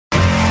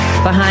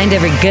Behind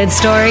every good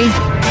story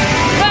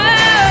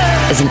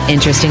is an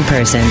interesting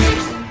person.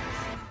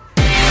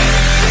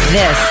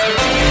 This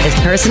is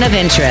Person of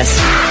Interest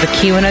with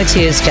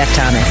Q102's Jeff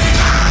Thomas.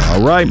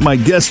 All right, my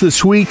guest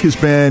this week has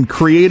been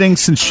creating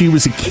since she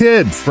was a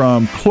kid,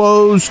 from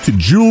clothes to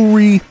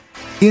jewelry,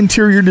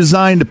 interior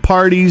design to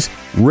parties,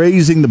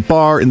 raising the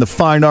bar in the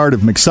fine art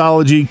of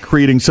mixology,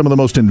 creating some of the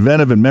most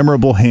inventive and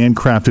memorable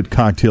handcrafted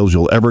cocktails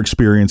you'll ever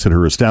experience at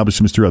her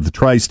establishments throughout the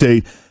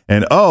tri-state.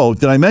 And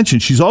did I mention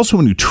she's also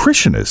a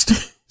nutritionist?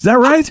 Is that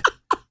right?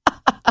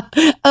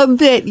 A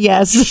bit,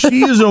 yes.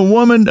 She is a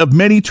woman of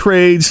many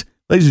trades.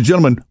 Ladies and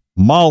gentlemen,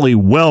 Molly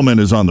Wellman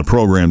is on the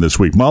program this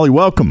week. Molly,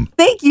 welcome.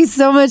 Thank you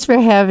so much for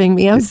having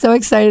me. I'm so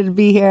excited to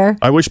be here.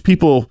 I wish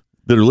people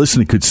that are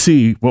listening could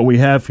see what we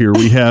have here.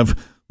 We have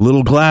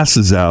little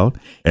glasses out,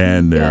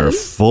 and they're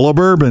full of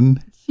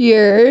bourbon.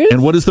 Cheers.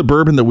 And what is the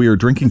bourbon that we are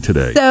drinking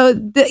today?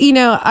 So,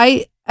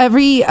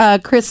 every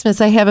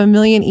Christmas I have a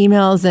million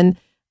emails and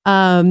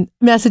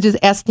messages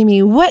asking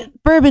me,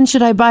 what bourbon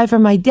should I buy for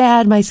my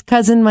dad, my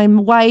cousin, my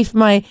wife,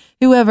 my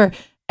whoever?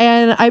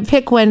 And I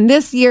pick one.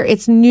 This year,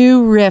 it's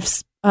New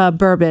Riff's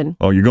bourbon.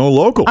 Oh, you're going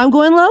local. I'm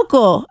going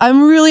local.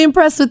 I'm really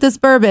impressed with this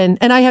bourbon.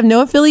 And I have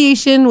no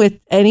affiliation with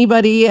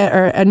anybody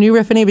or a New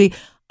Riff, anybody.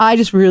 I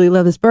just really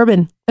love this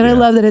bourbon. And I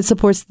love that it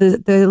supports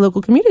the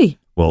local community.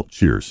 Well,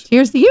 cheers.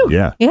 Cheers to you.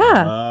 Yeah.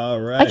 Yeah. All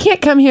right. I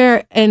can't come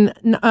here and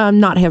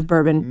not have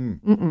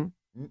bourbon.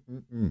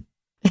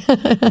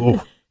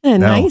 Oh,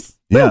 nice.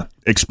 Yeah.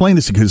 Explain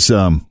this because,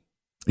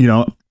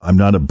 I'm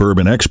not a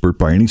bourbon expert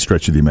by any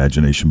stretch of the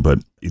imagination, but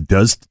it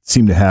does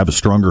seem to have a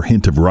stronger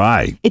hint of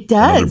rye. It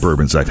does. Than other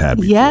bourbons I've had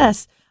before.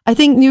 Yes. I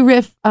think New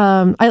Riff,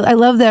 I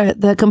love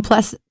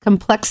the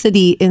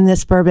complexity in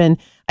this bourbon.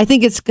 I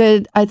think it's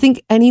good. I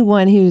think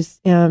anyone who's,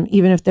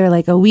 even if they're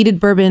like a weeded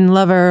bourbon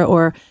lover,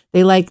 or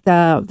they like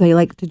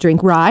to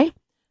drink rye,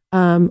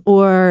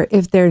 or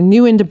if they're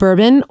new into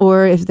bourbon,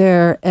 or if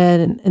they're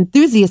an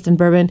enthusiast in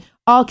bourbon,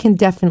 all can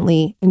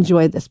definitely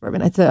enjoy this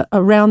bourbon. It's a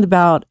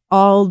roundabout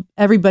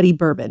everybody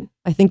bourbon.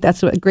 I think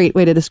that's a great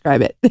way to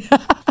describe it.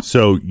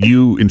 So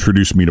you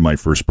introduced me to my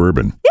first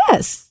bourbon.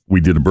 Yes. We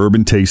did a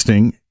bourbon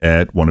tasting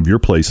at one of your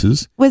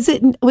places. Was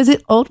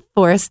it Old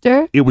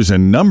Forester? It was a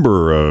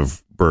number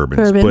of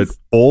bourbons, but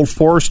Old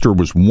Forester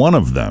was one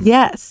of them.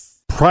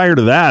 Yes. Prior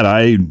to that,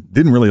 I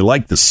didn't really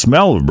like the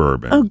smell of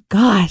bourbon. Oh,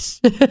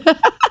 gosh.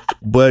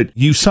 But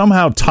you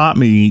somehow taught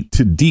me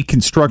to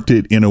deconstruct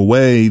it in a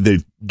way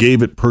that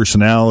gave it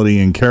personality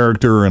and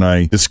character, and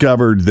I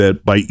discovered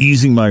that by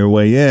easing my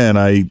way in,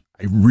 I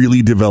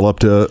really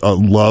developed a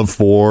love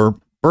for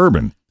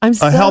bourbon.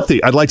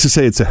 I'd like to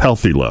say it's a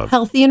healthy love.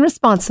 Healthy and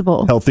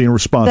responsible. Healthy and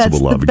responsible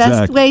That's love, the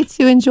best way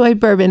to enjoy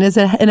bourbon is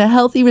in a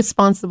healthy,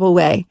 responsible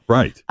way.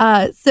 Right.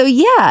 So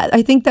yeah,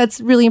 I think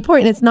that's really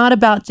important. It's not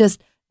about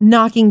just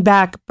knocking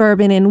back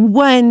bourbon in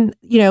one,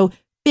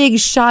 big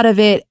shot of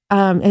it,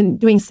 and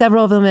doing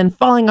several of them and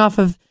falling off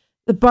of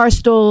the bar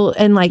stool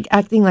and like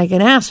acting like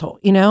an asshole,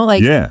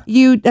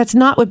 that's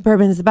not what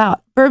bourbon is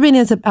about. Bourbon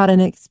is about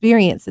an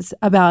experience. It's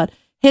about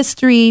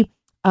history.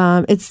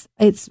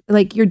 It's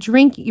like you're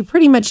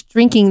pretty much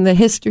drinking the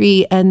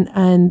history and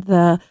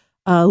the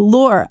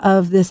lore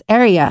of this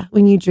area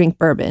when you drink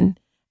bourbon.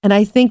 And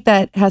I think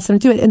that has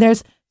something to it. And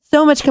there's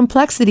so much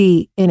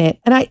complexity in it.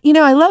 And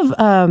I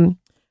love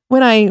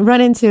when I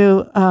run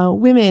into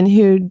women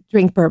who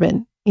drink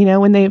bourbon,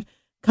 when they've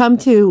come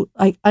to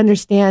like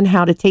understand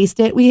how to taste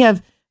it. We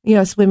have,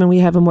 as women, we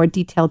have a more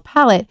detailed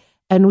palate,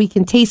 and we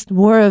can taste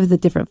more of the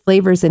different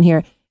flavors in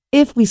here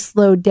if we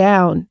slow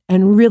down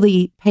and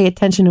really pay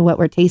attention to what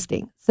we're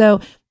tasting.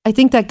 So I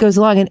think that goes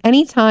along. And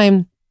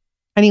anytime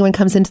anyone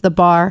comes into the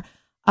bar,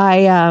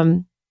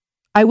 I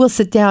will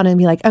sit down and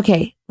be like,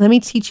 okay, let me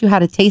teach you how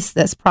to taste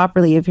this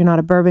properly if you're not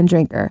a bourbon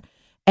drinker.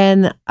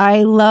 And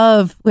I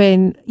love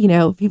when,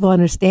 people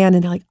understand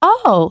and they're like,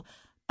 oh,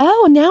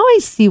 now I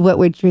see what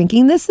we're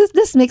drinking. This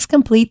makes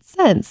complete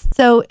sense.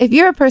 So if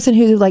you're a person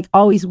who like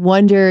always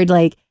wondered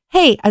like,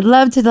 hey, I'd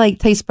love to like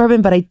taste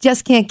bourbon, but I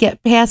just can't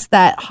get past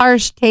that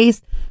harsh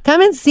taste,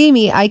 come and see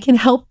me. I can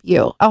help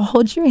you. I'll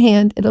hold your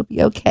hand. It'll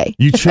be okay.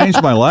 You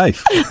changed my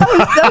life. I'm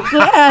so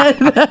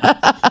glad.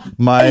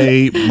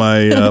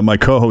 my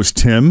co-host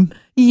Tim,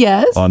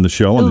 yes, on the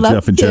show, on the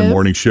Jeff and Jen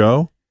Morning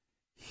Show,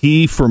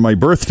 he, for my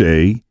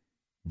birthday,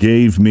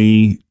 gave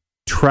me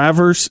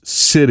Traverse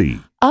City.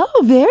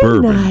 Oh, very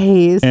bourbon.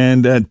 Nice.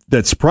 And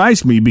that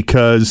surprised me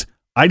because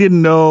I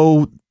didn't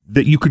know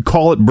that you could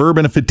call it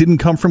bourbon if it didn't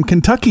come from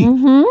Kentucky.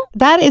 Mm-hmm.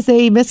 That is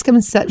a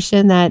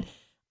misconception that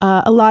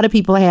a lot of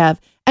people have.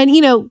 And,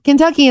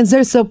 Kentuckians,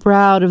 they're so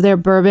proud of their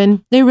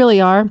bourbon. They really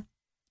are.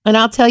 And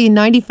I'll tell you,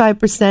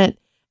 95%,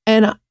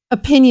 and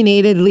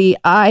opinionatedly,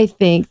 I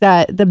think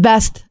that the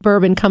best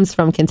bourbon comes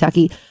from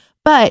Kentucky.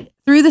 But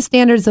through the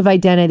standards of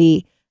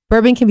identity,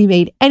 bourbon can be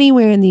made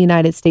anywhere in the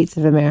United States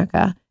of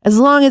America, as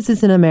long as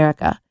it's in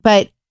America.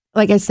 But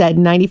like I said,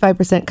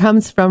 95%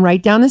 comes from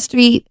right down the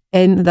street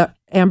in the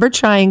Amber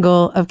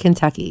Triangle of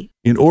Kentucky.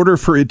 In order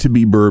for it to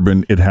be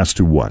bourbon, it has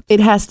to what? It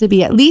has to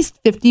be at least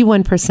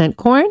 51%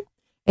 corn.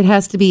 It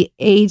has to be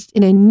aged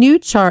in a new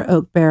char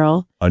oak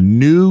barrel. A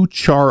new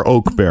char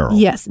oak barrel.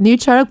 Yes, new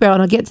char oak barrel,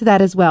 and I'll get to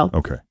that as well.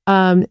 Okay.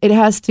 It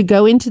has to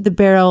go into the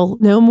barrel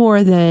no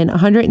more than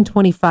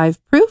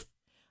 125 proof,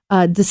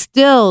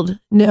 distilled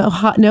no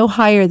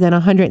higher than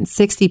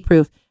 160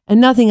 proof, and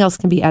nothing else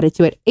can be added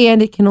to it.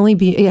 And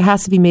it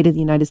has to be made in the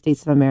United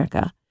States of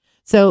America.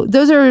 So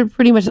those are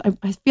pretty much,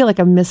 I feel like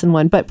I'm missing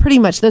one, but pretty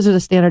much those are the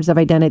standards of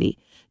identity.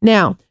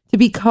 Now, to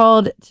be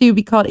called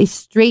a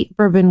straight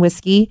bourbon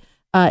whiskey,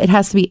 it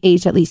has to be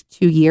aged at least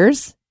 2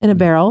 years in a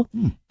barrel.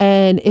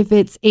 And if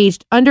it's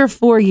aged under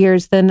 4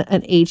 years, then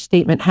an age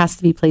statement has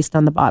to be placed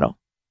on the bottle.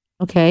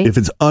 Okay. If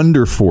it's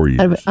under 4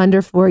 years.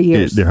 Under 4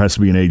 years. There has to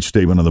be an age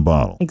statement on the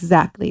bottle.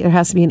 Exactly. There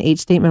has to be an age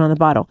statement on the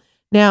bottle.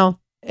 Now,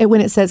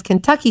 when it says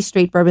Kentucky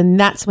straight bourbon,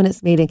 that's when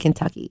it's made in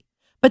Kentucky.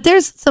 But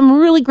there's some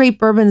really great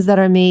bourbons that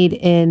are made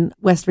in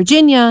West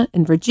Virginia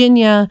and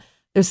Virginia.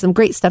 There's some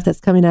great stuff that's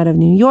coming out of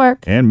New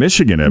York. And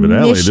Michigan,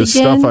 evidently. This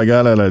stuff I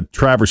got out of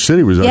Traverse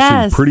City was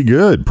actually pretty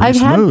good, pretty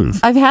smooth.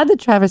 I've had the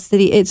Traverse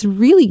City. It's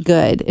really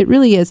good. It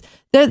really is.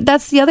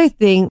 That's the other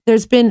thing.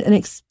 There's been an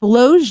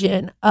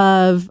explosion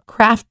of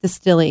craft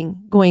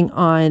distilling going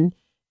on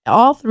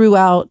all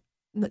throughout,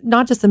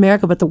 not just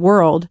America, but the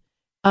world.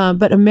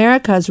 But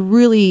America has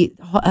really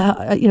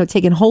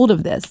taken hold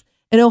of this.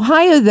 In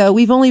Ohio, though,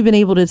 we've only been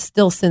able to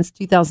distill since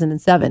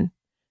 2007.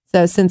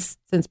 So since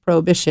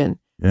Prohibition.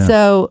 Yeah.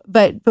 So,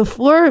 but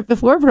before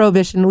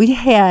Prohibition, we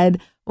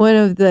had we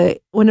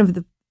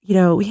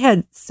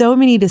had so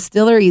many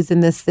distilleries in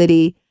this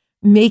city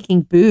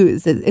making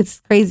booze. It's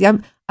crazy.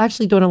 I'm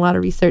actually doing a lot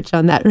of research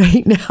on that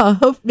right now. I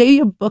hope maybe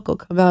a book will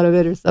come out of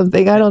it or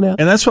something. I don't know.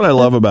 And that's what I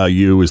love about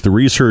you is the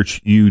research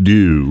you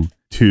do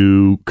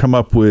to come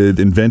up with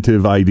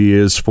inventive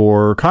ideas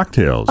for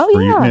cocktails. Oh,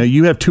 yeah. Now,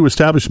 you have 2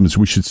 establishments,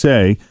 we should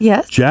say.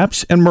 Yes.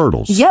 Japs and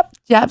Myrtles. Yep.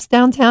 Japs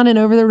downtown and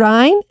over the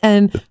Rhine.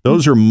 And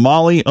those are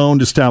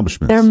Molly-owned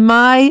establishments. They're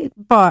my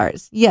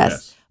bars.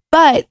 Yes.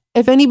 But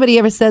if anybody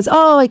ever says,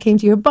 oh, I came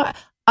to your bar,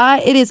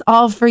 it is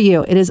all for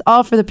you. It is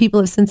all for the people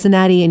of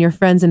Cincinnati and your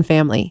friends and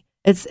family.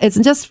 It's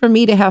just for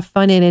me to have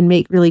fun in and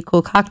make really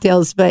cool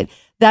cocktails. But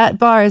that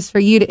bar is for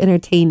you to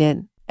entertain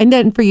in. And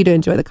then for you to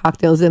enjoy the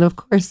cocktails in, of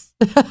course.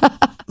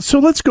 So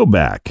let's go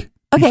back.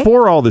 Okay.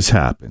 Before all this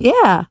happened.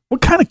 Yeah.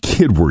 What kind of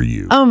kid were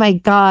you? Oh, my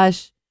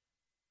gosh.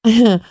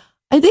 I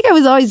think I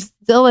was always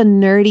still a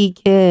nerdy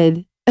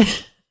kid.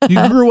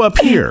 You grew up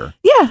here?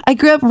 Yeah. I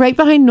grew up right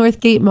behind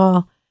Northgate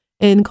Mall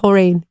in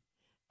Coleraine.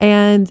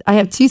 And I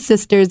have 2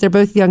 sisters. They're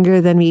both younger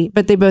than me,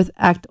 but they both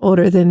act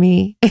older than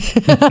me.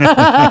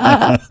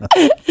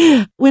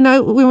 When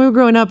we were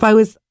growing up,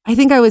 I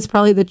think I was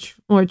probably the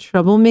more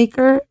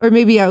troublemaker, or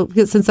maybe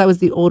since I was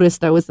the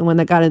oldest, I was the one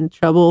that got in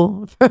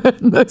trouble for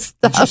most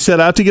stuff. Did you set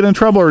out to get in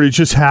trouble, or did it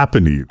just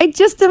happen to you? I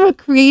just am a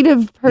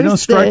creative person. You don't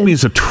strike me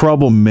as a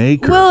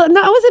troublemaker. Well,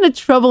 no, I wasn't a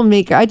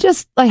troublemaker. I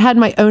had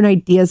my own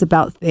ideas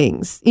about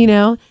things,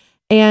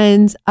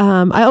 and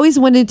I always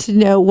wanted to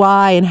know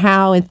why and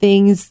how and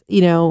things,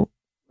 were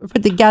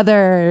put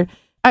together.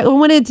 I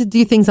wanted to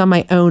do things on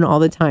my own all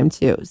the time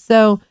too.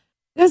 So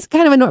it was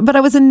kind of annoying, but I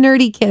was a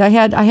nerdy kid. I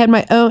had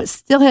my own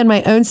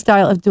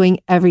style of doing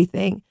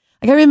everything.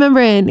 Like I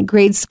remember in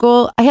grade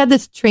school, I had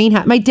this train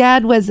hat. My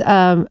dad was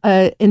an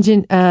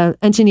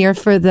engineer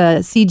for the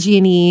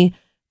CG&E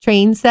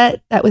train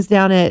set that was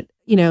down at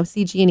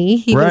CG&E.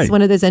 He was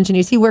one of those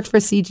engineers. He worked for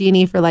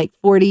CG&E for like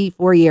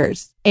 44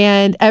 years.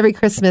 And every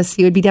Christmas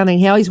he would be down there and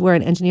he always wore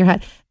an engineer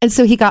hat. And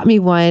so he got me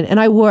one and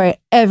I wore it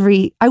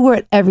every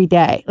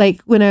day,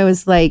 like when I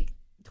was like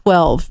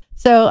 12.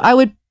 So I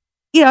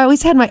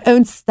always had my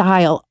own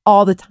style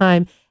all the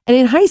time. And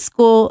in high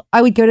school,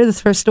 I would go to the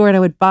thrift store and I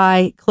would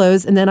buy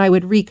clothes and then I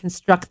would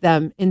reconstruct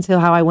them into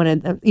how I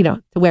wanted them,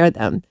 to wear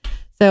them.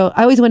 So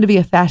I always wanted to be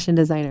a fashion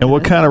designer. And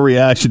what kind of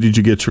reaction did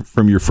you get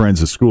from your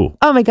friends at school?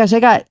 Oh my gosh, I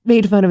got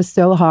made fun of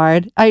so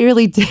hard. I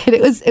really did.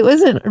 It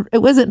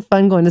wasn't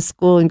fun going to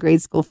school in grade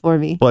school for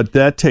me. But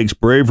that takes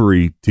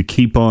bravery to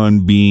keep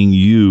on being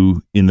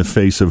you in the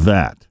face of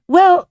that.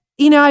 Well,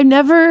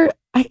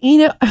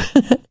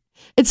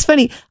 it's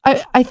funny.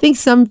 I think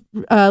some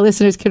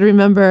listeners could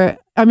remember,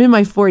 I'm in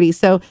my 40s.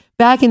 So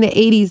back in the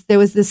 80s, there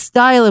was this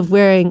style of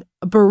wearing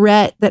a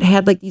beret that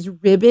had like these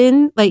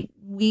ribbon, like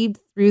weaved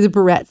through the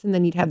barrettes, and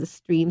then you'd have the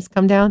streams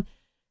come down.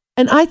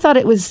 And I thought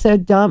it was so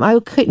dumb. I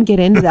couldn't get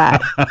into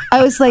that.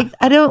 I was like,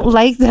 I don't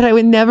like that. I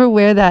would never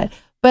wear that.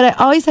 But I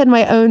always had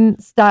my own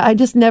style. I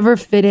just never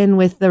fit in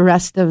with the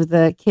rest of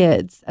the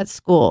kids at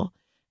school.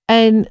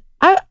 And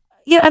at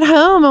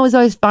home, I was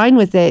always fine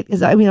with it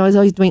because I was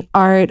always doing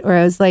art, or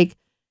I was like,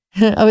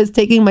 I was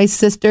taking my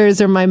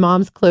sister's or my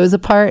mom's clothes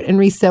apart and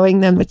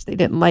resewing them, which they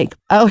didn't like.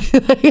 I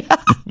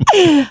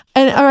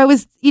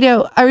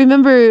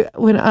remember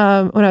when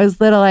I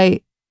was little, I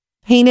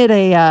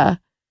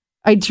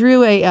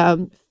drew a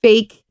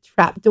fake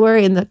trapdoor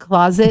in the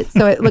closet,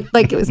 so it looked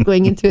like it was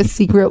going into a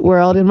secret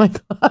world in my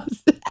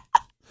closet.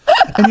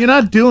 And you're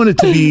not doing it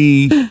to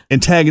be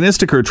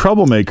antagonistic or a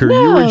troublemaker.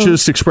 No. You were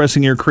just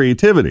expressing your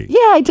creativity. Yeah,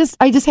 I just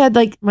had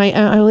like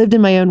I lived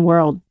in my own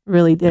world.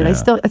 Really did.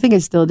 Yeah. I think I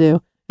still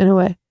do in a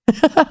way.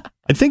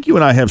 I think you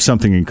and I have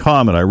something in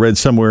common. I read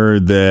somewhere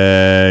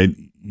that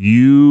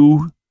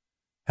you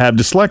have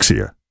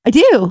dyslexia. I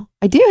do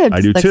have dyslexia.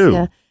 I do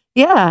too.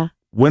 Yeah.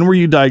 When were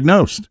you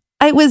diagnosed?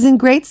 I was in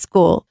grade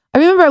school. I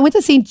remember I went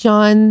to St.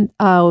 John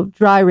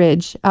Dry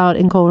Ridge out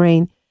in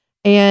Coleraine,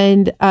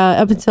 and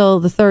up until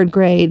the third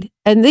grade,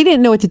 and they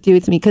didn't know what to do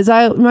with me because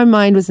my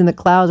mind was in the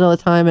clouds all the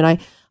time, and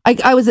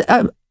I was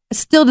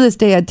still to this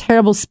day a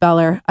terrible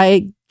speller.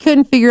 I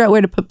couldn't figure out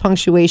where to put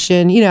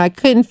punctuation. I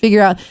couldn't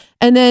figure out,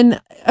 and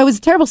then I was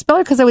a terrible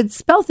speller because I would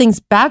spell things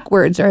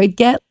backwards, or I'd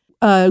get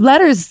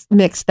letters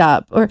mixed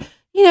up, or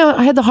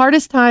I had the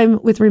hardest time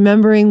with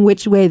remembering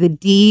which way the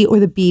D or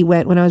the B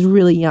went when I was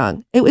really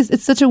young.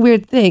 It's such a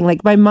weird thing.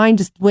 Like my mind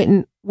just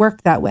wouldn't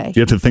work that way. Do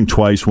you have to think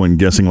twice when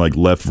guessing like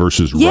left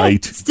versus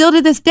right? Still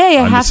to this day,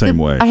 I'm the same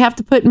way. I have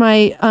to put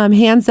my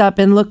hands up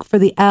and look for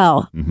the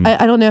L. Mm-hmm.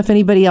 I don't know if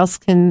anybody else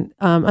can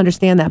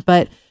understand that,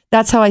 but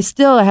that's how I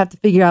have to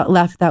figure out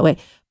left that way.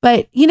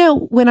 But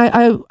when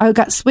I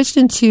got switched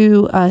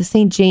into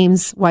St.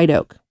 James White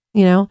Oak,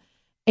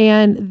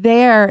 and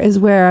there is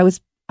where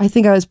I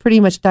think I was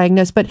pretty much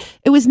diagnosed, but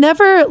it was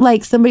never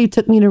like somebody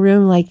took me in a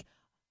room like,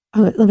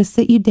 oh, let me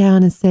sit you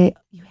down and say,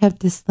 you have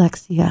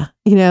dyslexia.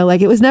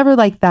 Like it was never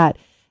like that.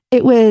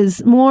 It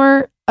was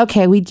more,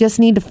 okay, we just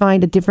need to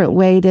find a different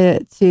way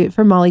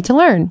for Molly to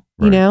learn,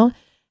 Right.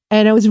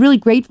 And I was really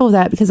grateful for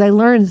that because I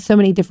learned so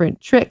many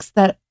different tricks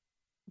that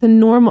the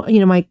normal,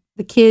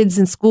 the kids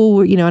in school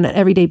were, on an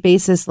everyday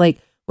basis,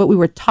 like what we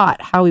were taught,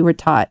 how we were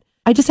taught.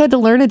 I just had to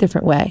learn a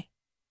different way.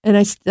 And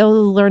I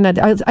still learn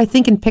that. I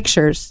think in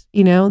pictures,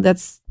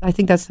 I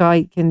think that's how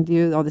I can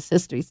do all this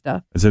history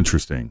stuff. It's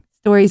interesting.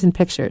 Stories and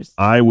pictures.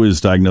 I was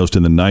diagnosed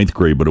in the 9th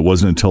grade, but it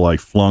wasn't until I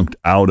flunked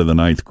out of the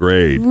 9th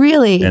grade.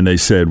 Really? And they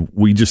said,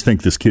 we just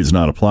think this kid's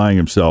not applying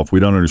himself. We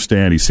don't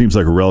understand. He seems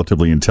like a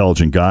relatively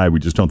intelligent guy. We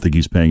just don't think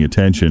he's paying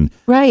attention.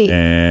 Right.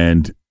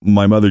 And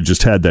my mother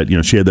just had that,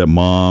 she had that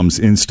mom's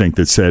instinct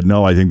that said,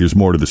 no, I think there's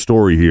more to the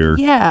story here.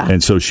 Yeah.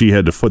 And so she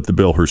had to foot the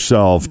bill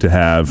herself to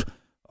have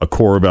a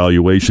core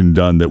evaluation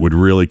done that would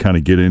really kind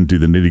of get into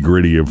the nitty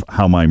gritty of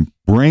how my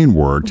brain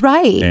worked.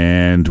 Right.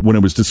 And when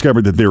it was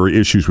discovered that there were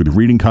issues with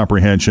reading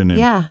comprehension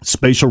and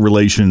spatial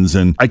relations,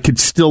 and I could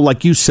still,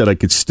 like you said, I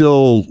could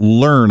still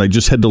learn. I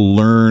just had to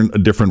learn a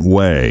different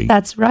way.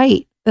 That's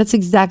right. That's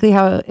exactly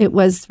how it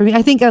was for me.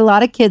 I think a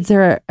lot of kids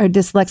are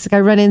dyslexic. I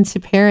run into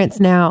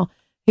parents now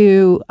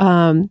who,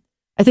 I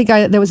think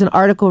there was an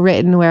article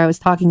written where I was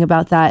talking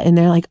about that, and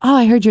they're like, oh,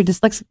 I heard you're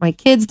dyslexic. My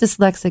kid's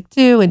dyslexic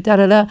too, and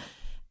da-da-da.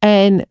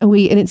 And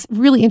it's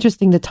really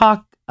interesting to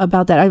talk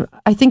about that.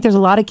 I think there's a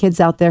lot of kids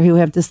out there who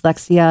have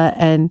dyslexia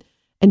and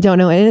don't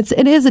know. And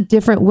it is a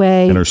different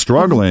way. And are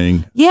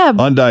struggling. Yeah.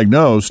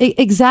 Undiagnosed.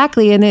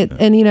 Exactly. And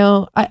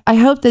I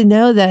hope they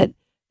know that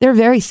they're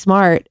very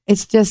smart.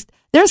 It's just,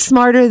 they're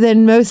smarter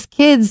than most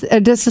kids,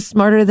 just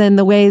smarter than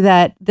the way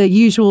that the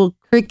usual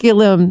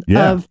curriculum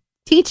of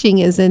teaching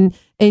is in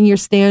your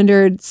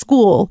standard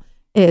school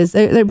is.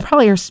 They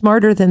probably are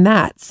smarter than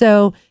that.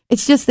 So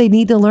it's just they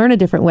need to learn a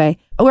different way.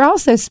 We're all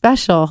so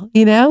special,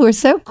 we're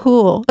so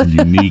cool.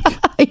 Unique.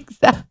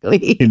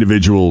 Exactly.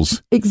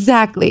 Individuals.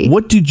 Exactly.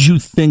 What did you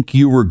think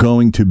you were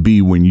going to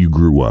be when you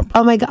grew up?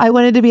 Oh my God, I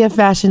wanted to be a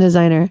fashion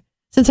designer.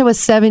 Since I was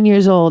 7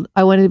 years old,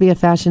 I wanted to be a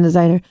fashion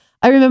designer.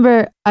 I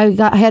remember I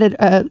had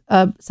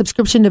a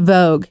subscription to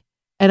Vogue,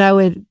 and I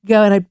would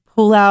go and I'd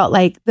pull out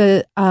like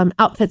the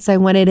outfits I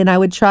wanted, and I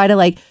would try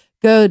to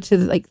go to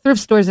like thrift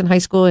stores in high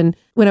school. And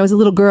when I was a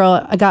little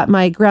girl, I got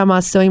my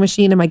grandma's sewing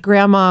machine, and my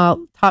grandma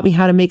taught me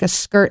how to make a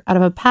skirt out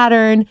of a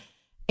pattern.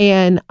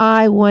 And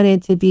I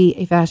wanted to be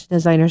a fashion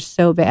designer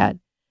so bad.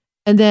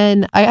 And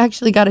then I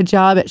actually got a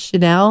job at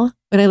Chanel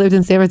when I lived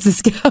in San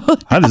Francisco.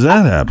 How does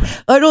that happen?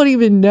 I don't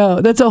even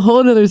know. That's a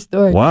whole nother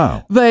story.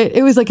 Wow. But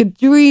it was like a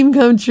dream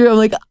come true. I'm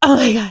like, oh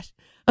my gosh,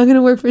 I'm going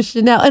to work for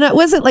Chanel. And it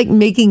wasn't like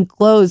making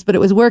clothes, but it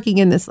was working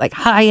in this like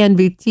high-end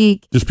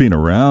boutique. Just being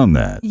around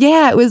that.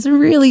 Yeah, it was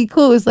really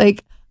cool. It was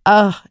like,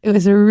 it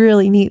was a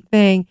really neat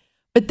thing.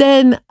 But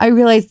then I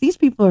realized these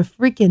people are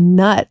freaking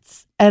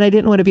nuts, and I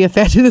didn't want to be a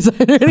fashion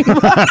designer anymore.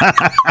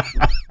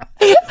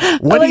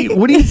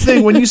 What do you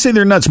think when you say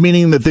they're nuts?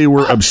 Meaning that they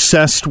were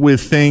obsessed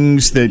with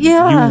things that you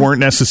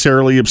weren't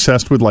necessarily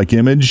obsessed with, like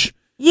image?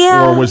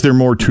 Yeah. Or was there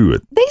more to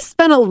it? They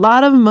spent a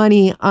lot of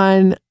money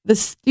on the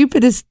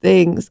stupidest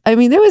things. I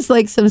mean, there was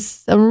like some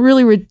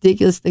really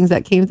ridiculous things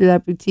that came through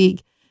that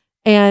boutique,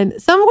 and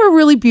some were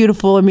really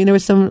beautiful. I mean, there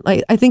was some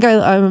like, I think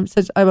I'm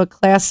a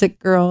classic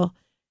girl,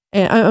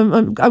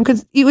 and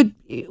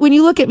when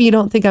you look at me, you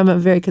don't think I'm a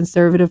very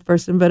conservative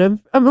person, but I'm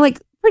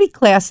like pretty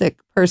classic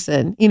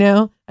person.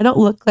 I don't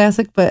look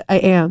classic, but I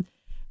am.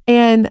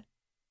 And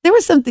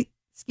there's some things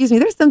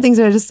that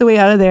are just so way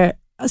out of there,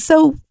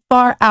 so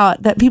far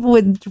out that people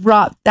would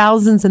drop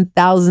thousands and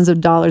thousands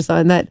of dollars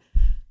on that.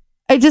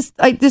 I just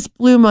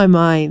blew my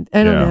mind.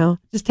 I don't know.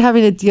 Just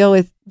having to deal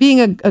with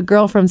being a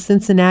girl from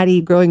Cincinnati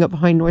growing up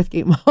behind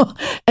Northgate Mall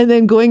and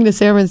then going to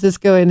San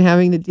Francisco and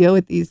having to deal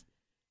with these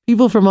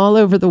people from all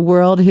over the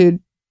world who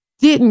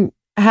didn't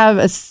have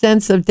a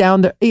sense of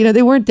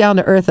they weren't down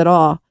to earth at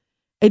all.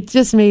 it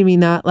just made me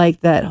not like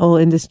that whole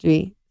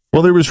industry.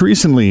 Well, there was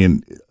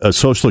recently a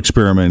social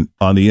experiment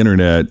on the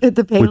internet At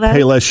the Payless? with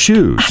Payless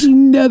shoes. I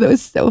know, that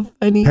was so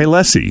funny.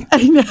 Paylessy.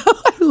 I know,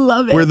 I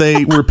love it.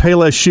 Where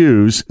Payless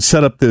shoes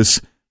set up this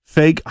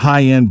fake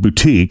high-end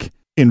boutique,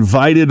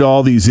 invited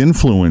all these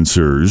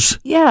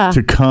influencers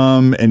to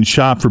come and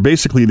shop for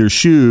basically their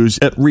shoes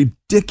at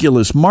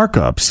ridiculous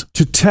markups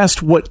to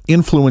test what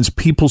influenced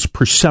people's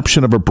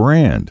perception of a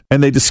brand.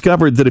 And they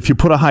discovered that if you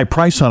put a high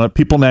price on it,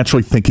 people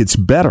naturally think it's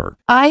better.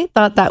 I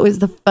thought that was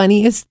the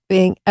funniest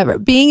thing ever.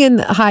 Being in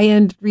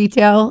high-end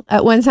retail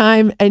at one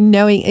time and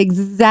knowing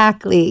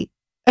exactly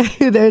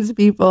who those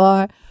people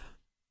are.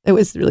 It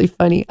was really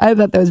funny. I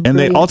thought that was brilliant.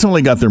 And they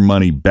ultimately got their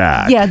money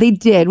back. Yeah, they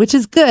did, which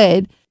is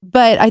good.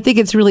 But I think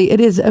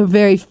it is a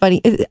very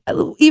funny,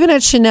 even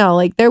at Chanel,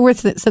 like there were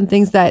some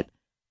things that,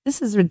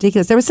 this is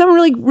ridiculous. There were some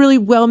really, really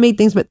well-made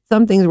things, but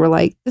some things were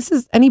like,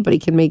 anybody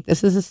can make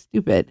this. This is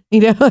stupid.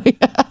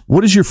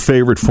 What is your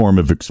favorite form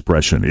of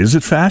expression? Is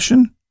it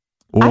fashion?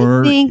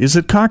 Or is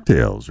it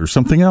cocktails or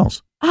something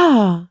else?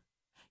 I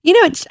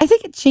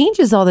think it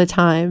changes all the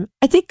time.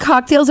 I think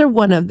cocktails are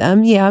one of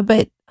them. Yeah,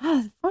 but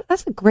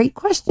that's a great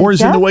question. Or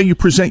is it the way you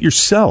present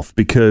yourself?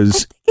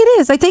 Because it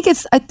is. I think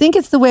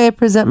it's the way I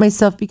present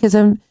myself because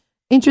I'm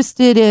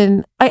interested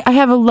in. I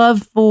have a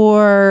love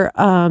for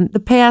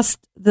the past,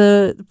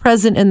 the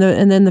present, and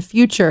then the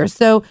future.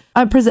 So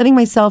I'm presenting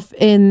myself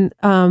in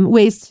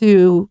ways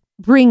to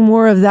bring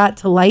more of that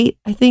to light.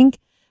 I think,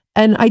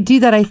 and I do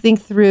that. I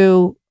think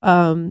through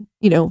the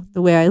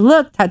way I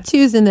look,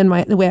 tattoos, and then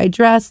the way I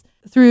dress,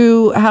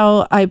 through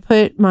how I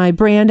put my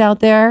brand out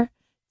there,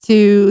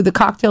 to the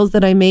cocktails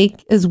that I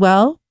make as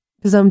well,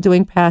 because I'm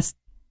doing past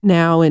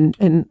now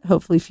and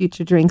hopefully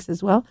future drinks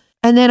as well.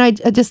 And then I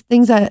just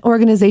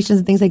organizations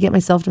and things I get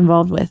myself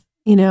involved with,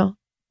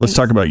 Let's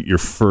talk about your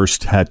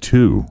first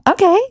tattoo.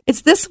 Okay.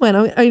 It's this one.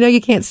 I know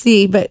you can't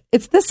see, but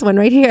it's this one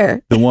right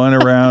here. The one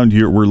around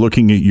we're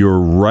looking at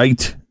your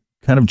right,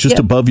 kind of just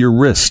above your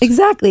wrist.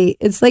 Exactly.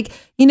 It's like,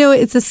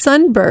 it's a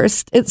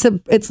sunburst. It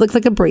looks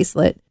like a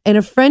bracelet. And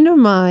a friend of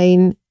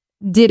mine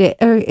did it,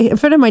 or a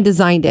friend of mine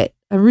designed it.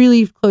 A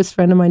really close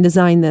friend of mine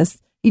designed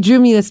this. He drew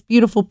me this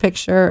beautiful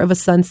picture of a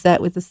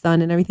sunset with the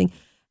sun and everything.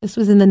 This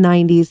was in the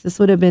 90s. This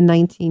would have been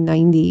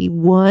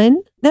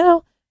 1991.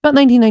 No, about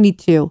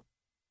 1992.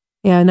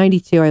 Yeah,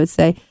 92, I would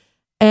say.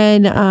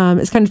 And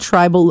it's kind of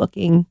tribal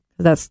looking.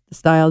 That's the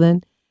style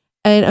then.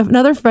 And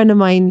another friend of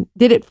mine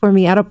did it for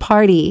me at a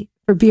party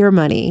for beer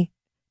money.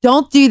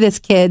 Don't do this,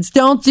 kids.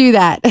 Don't do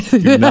that.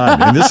 Do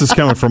not. And this is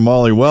coming from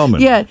Molly Wellman.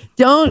 Yeah.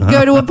 Don't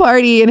go to a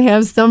party and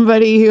have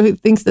somebody who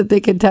thinks that they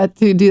can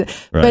tattoo do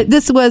that. Right. But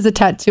this was a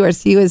tattoo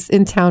artist. He was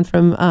in town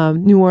from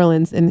New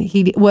Orleans and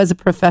he was a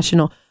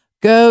professional.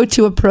 Go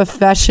to a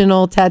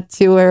professional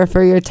tattooer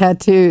for your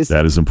tattoos.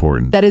 That is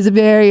important. That is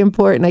very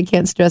important. I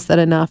can't stress that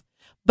enough.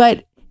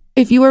 But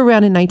if you were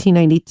around in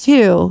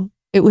 1992,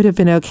 it would have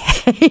been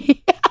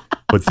okay.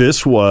 But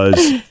this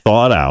was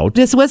thought out.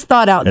 This was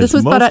thought out.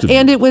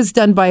 And it was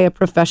done by a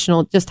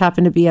professional. Just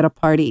happened to be at a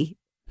party.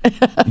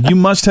 You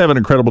must have an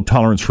incredible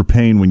tolerance for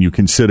pain when you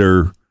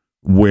consider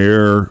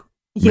where.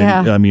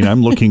 Yeah.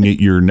 I'm looking at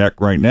your neck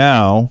right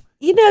now.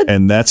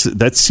 And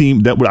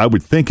that I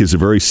would think is a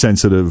very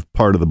sensitive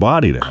part of the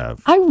body to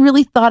have. I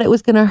really thought it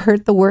was going to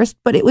hurt the worst,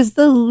 but it was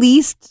the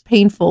least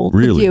painful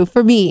to do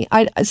for me.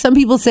 Some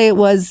people say it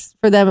was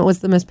for them. It was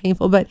the most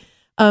painful, but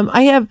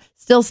I have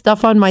still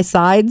stuff on my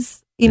sides.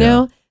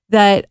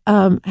 That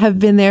have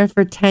been there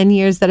for 10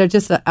 years that are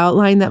just an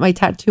outline that my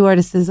tattoo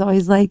artist is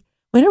always like,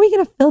 when are we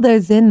going to fill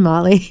those in,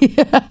 Molly?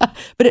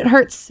 But it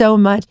hurts so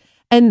much.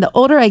 And the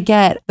older I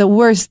get, the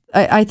worse,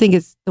 I think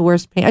it's the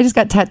worst pain. I just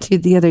got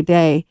tattooed the other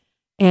day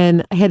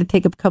and I had to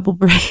take a couple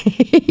breaks.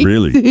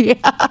 Really?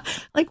 Yeah.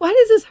 Like, why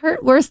does this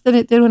hurt worse than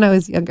it did when I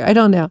was younger? I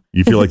don't know.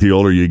 You feel like the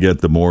older you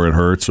get, the more it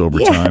hurts over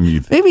time?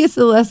 Maybe it's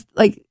the less,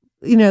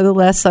 the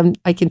less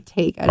I can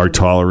take. Our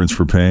tolerance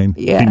for pain?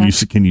 Yeah.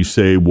 Can you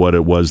say what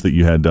it was that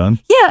you had done?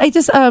 Yeah, I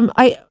just,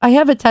 I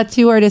have a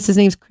tattoo artist. His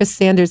name's Chris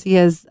Sanders. He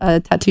has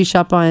a tattoo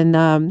shop on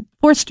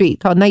 4th Street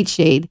called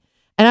Nightshade.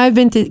 And I've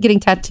been getting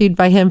tattooed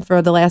by him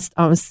for the last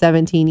almost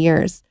 17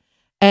 years.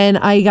 And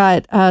I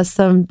got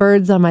some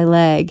birds on my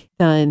leg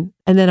done.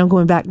 And then I'm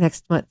going back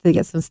next month to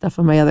get some stuff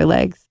on my other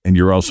legs. And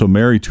you're also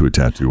married to a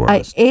tattoo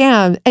artist. I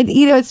am. And,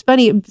 it's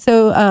funny.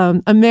 So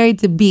I'm married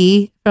to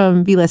B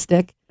from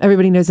Bealistic.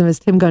 Everybody knows him as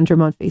Tim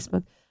Gundrum on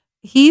Facebook.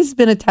 He's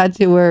been a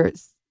tattooer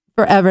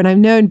forever. And I've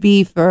known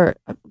B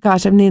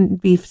I've known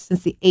B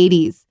since the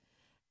 80s.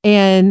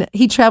 And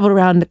he traveled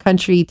around the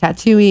country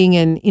tattooing.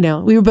 And,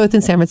 we were both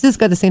in San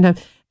Francisco at the same time.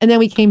 And then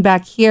we came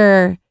back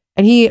here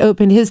and he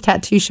opened his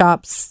tattoo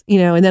shops,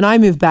 and then I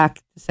moved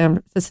back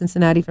to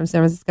Cincinnati from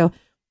San Francisco.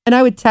 And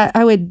I would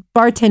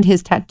bartend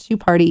his tattoo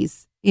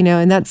parties,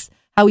 and that's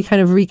how we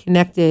kind of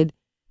reconnected.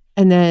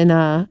 And then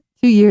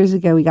 2 years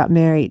ago, we got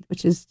married,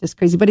 which is just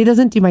crazy. But he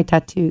doesn't do my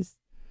tattoos.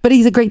 But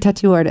he's a great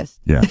tattoo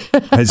artist. Yeah.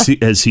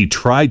 Has he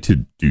tried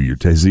to do your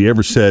tattoos? Has he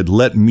ever said,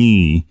 let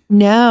me?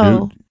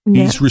 No.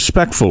 He's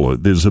respectful.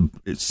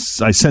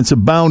 I sense a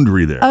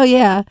boundary there. Oh,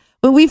 yeah.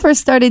 when we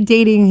first started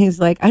dating, he's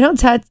like, I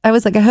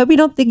was like, I hope you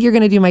don't think you're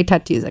going to do my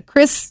tattoos. Like,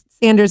 Chris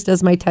Sanders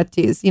does my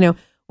tattoos.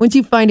 Once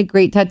you find a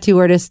great tattoo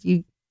artist,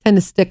 you tend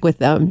to stick with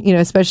them,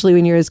 especially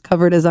when you're as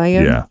covered as I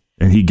am. Yeah.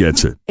 And he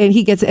gets it. And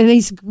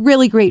he's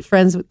really great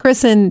friends with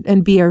Chris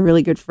and B are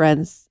really good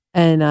friends.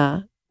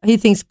 And he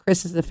thinks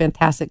Chris is a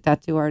fantastic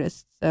tattoo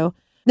artist. So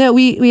no,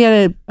 we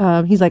had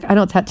he's like, I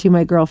don't tattoo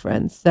my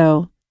girlfriends.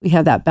 So we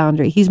have that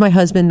boundary. He's my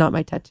husband, not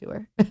my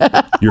tattooer.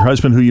 Your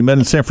husband who you met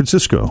in San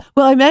Francisco.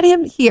 Well, I met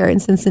him here in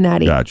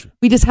Cincinnati. Gotcha.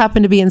 We just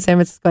happened to be in San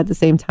Francisco at the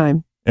same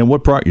time. And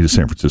what brought you to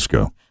San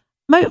Francisco?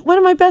 One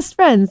of my best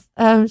friends.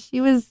 I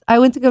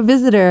went to go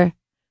visit her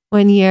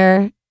one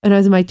year when I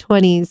was in my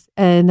 20s,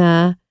 and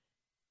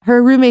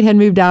her roommate had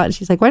moved out, and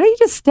she's like, why don't you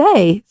just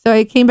stay? So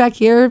I came back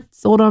here,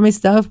 sold all my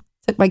stuff,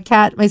 took my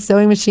cat, my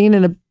sewing machine,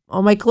 and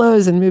all my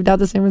clothes, and moved out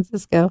to San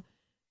Francisco.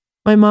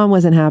 My mom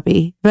wasn't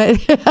happy, but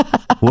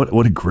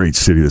what a great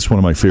city. That's one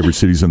of my favorite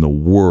cities in the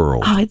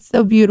world. Oh, it's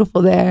so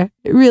beautiful there.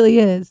 It really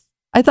is.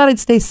 I thought I'd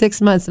stay 6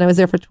 months, and I was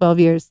there for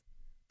 12 years.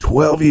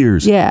 12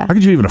 years? Yeah. How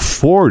could you even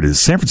afford it?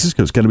 San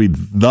Francisco's got to be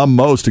the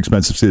most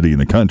expensive city in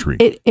the country,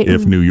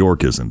 if New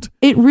York isn't.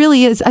 It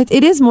really is.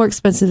 It is more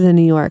expensive than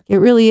New York. It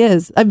really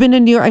is. I've been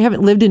in New York. I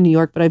haven't lived in New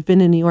York, but I've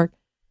been in New York.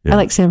 Yeah. I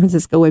like San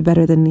Francisco way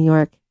better than New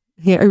York.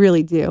 Yeah, I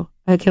really do.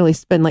 I can only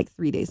spend like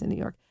 3 days in New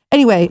York.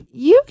 Anyway,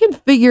 you can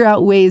figure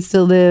out ways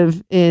to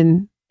live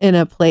in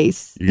a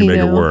place. You can make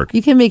it work.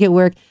 You can make it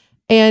work.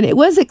 And it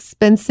was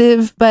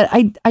expensive, but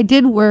I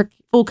did work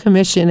full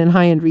commission in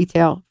high-end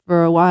retail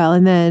for a while.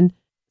 And then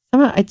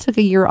I took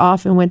a year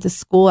off and went to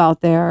school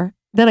out there.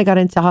 Then I got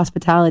into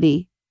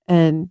hospitality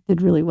and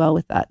did really well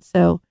with that.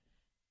 So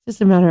it's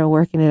just a matter of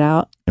working it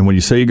out. And when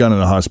you say you got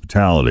into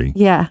hospitality,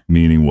 yeah,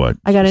 meaning what?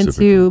 I got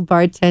into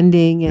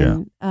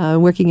bartending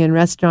and working in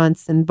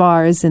restaurants and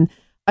bars. And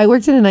I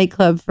worked in a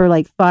nightclub for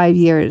like 5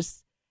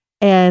 years.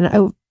 And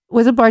I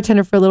was a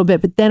bartender for a little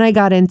bit, but then I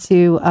got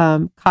into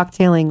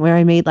cocktailing, where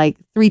I made like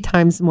 3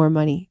 times more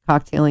money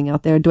cocktailing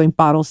out there, doing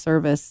bottle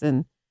service.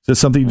 And is that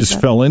something you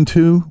just fell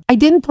into? I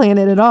didn't plan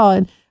it at all.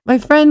 And my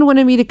friend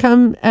wanted me to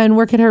come and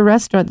work at her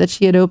restaurant that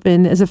she had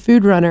opened as a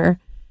food runner.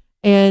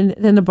 And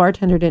then the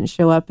bartender didn't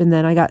show up. And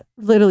then I got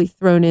literally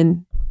thrown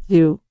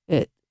into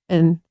it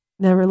and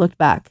never looked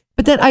back.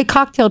 But then I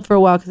cocktailed for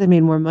a while because I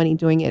made more money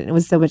doing it. And it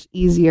was so much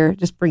easier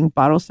just bringing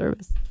bottle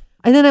service.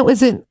 And then it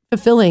wasn't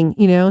fulfilling,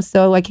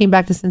 so I came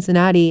back to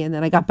Cincinnati, and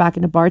then I got back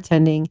into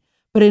bartending,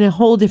 but in a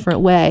whole different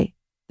way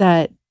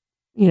that,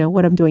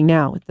 what I'm doing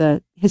now with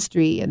the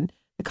history and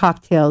the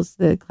cocktails,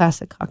 the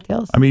classic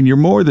cocktails. I mean, you're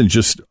more than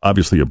just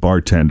obviously a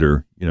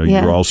bartender.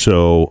 You're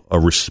also a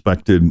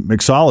respected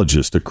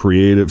mixologist, a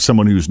creative,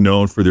 someone who's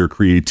known for their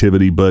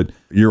creativity, but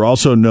you're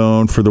also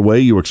known for the way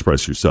you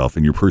express yourself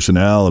and your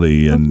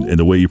personality and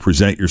the way you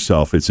present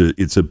yourself.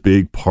 It's a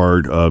big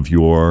part of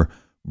your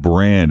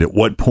brand. At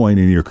what point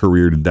in your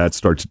career did that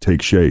start to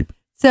take shape?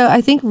 So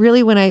I think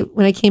really when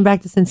I came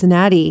back to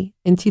Cincinnati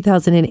in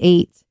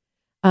 2008,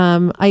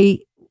 I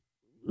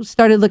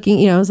started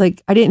looking, I was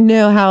like, I didn't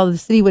know how the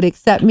city would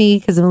accept me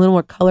because I'm a little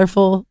more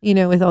colorful,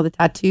 with all the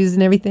tattoos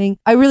and everything.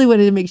 I really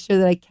wanted to make sure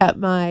that I kept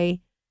my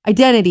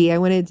identity. I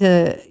wanted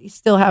to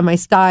still have my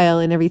style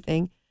and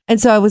everything. And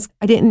so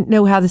I didn't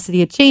know how the city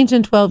had changed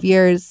in 12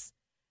 years.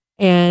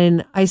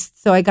 And I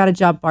got a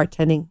job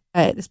bartending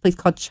at this place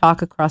called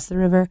Chalk across the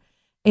river.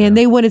 And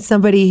they wanted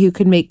somebody who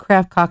could make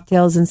craft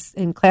cocktails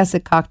and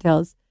classic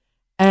cocktails.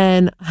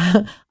 And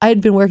I had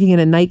been working in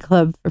a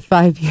nightclub for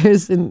 5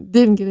 years and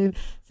didn't get in.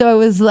 So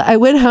I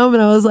went home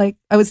and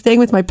I was staying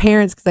with my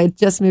parents because I had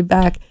just moved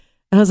back.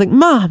 And I was like,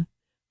 Mom,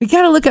 we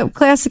got to look up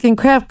classic and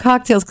craft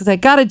cocktails because I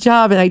got a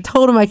job and I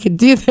told them I could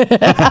do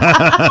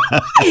that.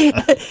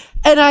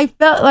 And I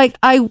felt like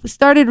I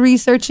started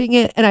researching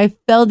it and I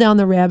fell down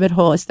the rabbit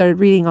hole. I started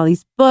reading all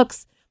these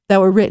books that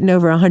were written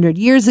over 100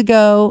 years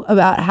ago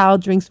about how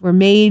drinks were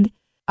made.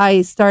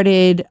 I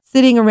started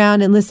sitting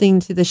around and listening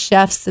to the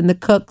chefs and the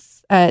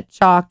cooks at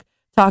Chalk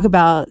talk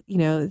about,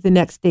 the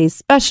next day's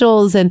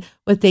specials and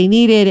what they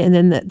needed. And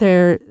then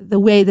the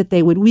way that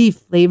they would weave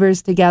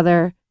flavors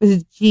together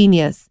was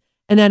genius.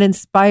 And that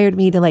inspired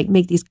me to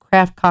make these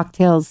craft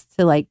cocktails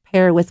to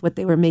pair with what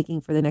they were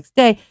making for the next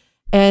day.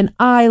 And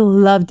I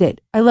loved it.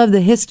 I love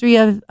the history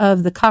of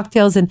the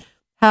cocktails and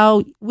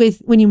how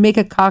when you make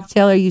a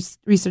cocktail or you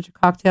research a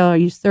cocktail or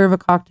you serve a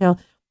cocktail,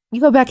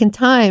 you go back in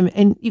time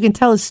and you can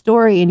tell a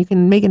story and you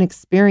can make an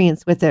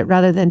experience with it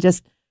rather than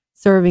just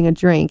serving a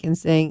drink and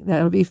saying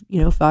that'll be,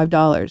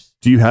 $5.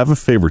 Do you have a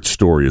favorite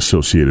story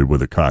associated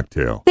with a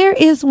cocktail? There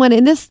is one,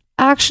 and this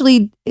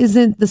actually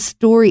isn't the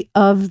story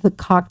of the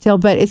cocktail,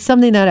 but it's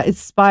something that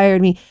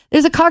inspired me.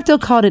 There's a cocktail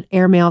called an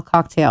airmail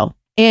cocktail.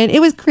 And it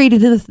was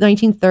created in the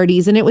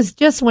 1930s, and it was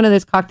just one of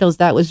those cocktails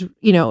that was,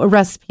 a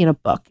recipe in a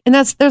book. And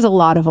there's a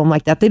lot of them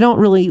like that. We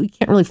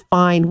can't really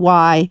find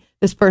why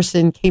this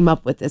person came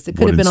up with this. It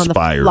could have been on the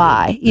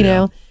fly, you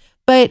know.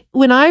 But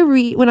when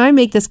I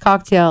make this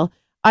cocktail,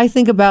 I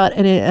think about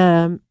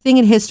a thing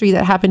in history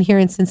that happened here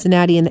in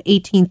Cincinnati in the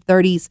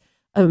 1830s.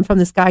 from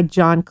this guy,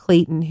 John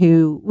Clayton,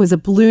 who was a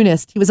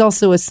balloonist. He was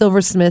also a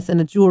silversmith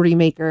and a jewelry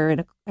maker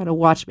and a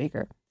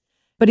watchmaker.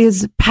 But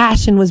his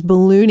passion was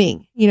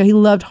ballooning. He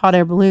loved hot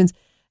air balloons.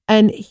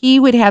 And he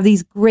would have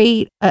these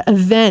great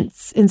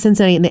events in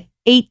Cincinnati in the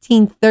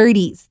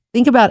 1830s.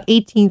 Think about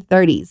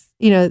 1830s.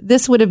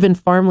 This would have been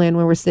farmland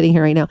when we're sitting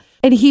here right now.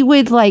 And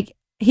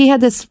he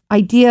had this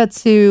idea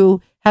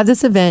to have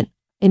this event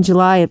in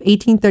July of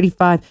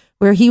 1835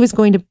 where he was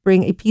going to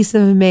bring a piece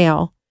of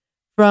mail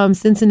from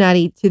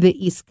Cincinnati to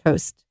the East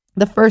Coast,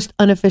 the first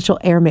unofficial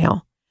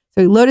airmail.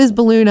 So he loaded his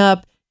balloon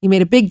up. He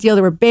made a big deal.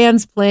 There were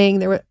bands playing.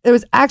 There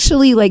was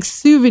actually like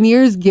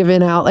souvenirs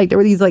given out. Like there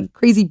were these like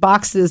crazy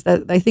boxes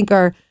that I think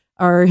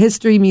our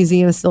history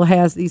museum still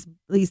has these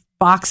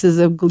boxes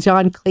of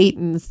John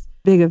Clayton's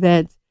big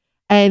event.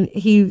 And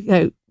he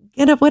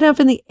went up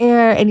in the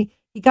air and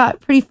he got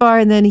pretty far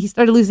and then he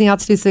started losing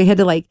altitude. So he had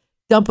to like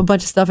dump a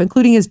bunch of stuff,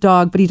 including his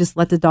dog, but he just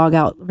let the dog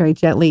out very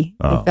gently.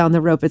 Oh. He found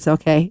the rope. It's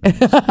okay.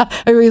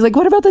 Everybody's like,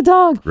 what about the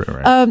dog?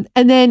 Right.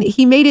 And then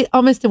he made it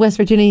almost to West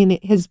Virginia and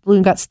his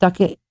balloon got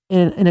stuck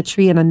in a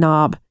tree and a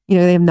knob.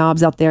 They have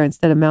knobs out there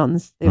instead of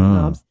mountains. They have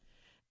knobs.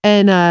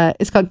 And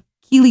it's called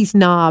Keely's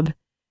Knob.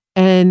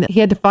 And he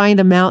had to find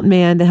a mountain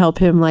man to help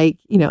him, a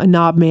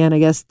knob man, I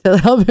guess, to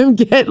help him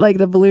get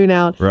the balloon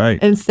out. Right.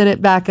 And send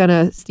it back on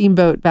a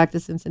steamboat back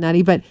to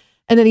Cincinnati. And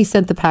then he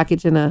sent the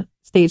package in a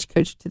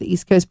stagecoach to the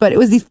East Coast. But it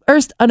was the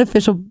first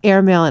unofficial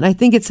airmail. And I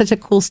think it's such a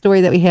cool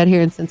story that we had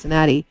here in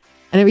Cincinnati.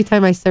 And every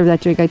time I serve that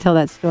drink, I tell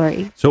that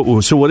story. So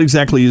what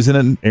exactly is in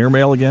an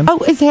airmail again? Oh,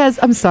 it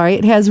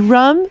has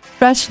rum,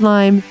 fresh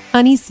lime,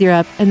 honey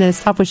syrup, and then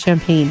it's topped with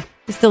champagne.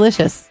 It's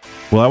delicious.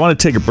 Well, I want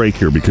to take a break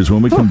here because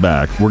when we come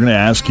back, we're going to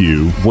ask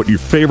you what your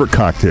favorite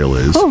cocktail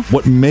is,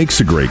 what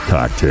makes a great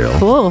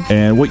cocktail,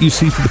 and what you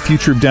see for the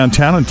future of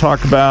downtown, and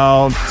talk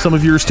about some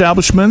of your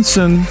establishments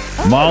and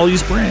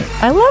Molly's brand.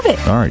 I love it.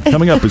 All right,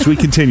 coming up as we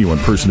continue on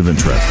Person of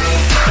Interest.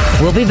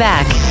 We'll be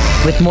back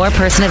with more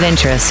Person of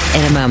Interest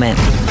in a moment.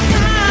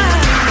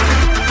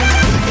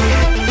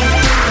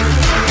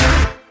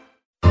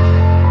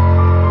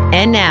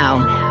 And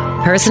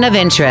now, Person of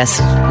Interest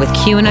with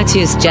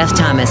Q102's Jeff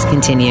Thomas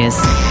continues.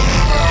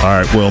 All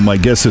right, well, my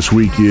guest this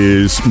week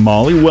is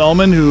Molly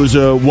Wellman, who is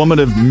a woman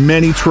of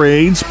many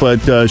trades,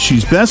 but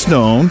she's best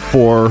known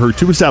for her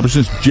two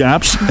establishments,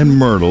 Japs and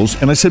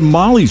Myrtles. And I said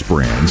Molly's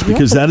Brands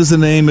because that is the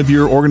name of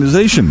your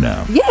organization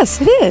now.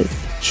 Yes, it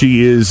is.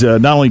 She is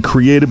not only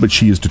creative, but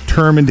she is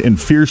determined and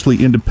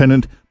fiercely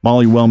independent.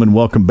 Molly Wellman,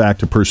 welcome back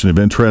to Person of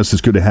Interest.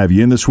 It's good to have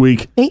you in this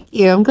week. Thank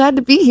you. I'm glad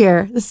to be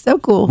here. This is so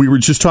cool. We were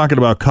just talking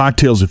about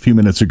cocktails a few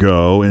minutes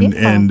ago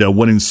and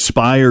what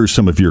inspires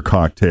some of your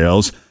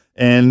cocktails.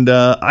 And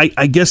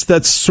I guess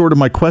that's sort of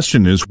my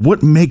question is,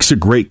 what makes a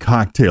great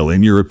cocktail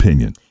in your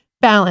opinion?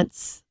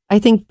 Balance. I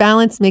think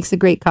balance makes a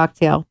great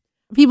cocktail.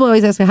 People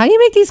always ask me, how do you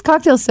make these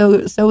cocktails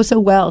so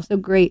well, so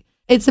great?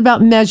 It's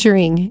about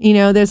measuring.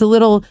 There's a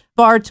little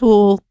bar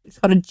tool. It's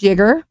called a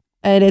jigger.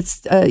 And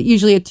it's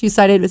usually a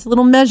two-sided, it's a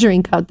little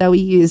measuring cup that we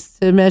use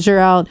to measure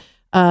out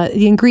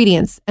the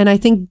ingredients. And I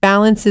think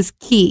balance is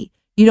key.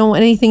 You don't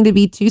want anything to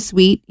be too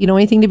sweet. You don't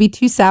want anything to be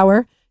too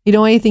sour. You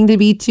don't want anything to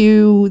be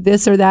too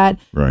this or that.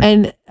 Right.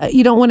 And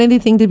you don't want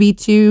anything to be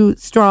too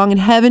strong.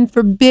 And heaven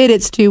forbid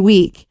it's too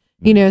weak.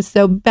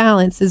 So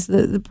balance is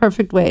the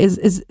perfect way,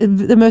 is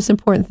the most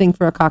important thing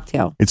for a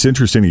cocktail. It's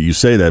interesting that you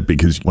say that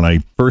because when I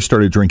first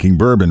started drinking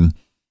bourbon,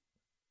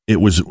 it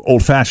was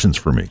old fashions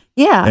for me.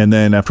 Yeah. And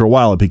then after a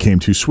while, it became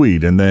too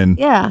sweet. And then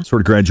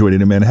sort of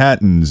graduated to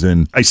Manhattans.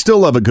 And I still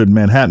love a good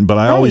Manhattan, but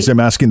I always am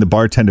asking the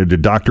bartender to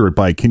doctor it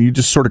by, can you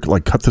just sort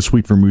of cut the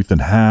sweet vermouth in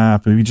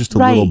half? Maybe just a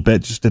little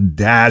bit, just a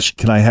dash.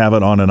 Can I have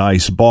it on an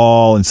ice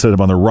ball instead of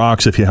on the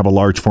rocks if you have a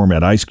large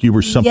format ice cube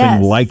or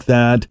something like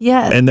that?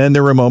 Yes. And then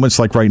there are moments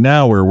like right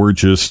now where we're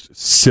just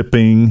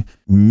sipping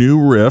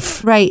New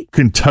Riff,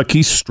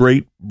 Kentucky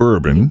straight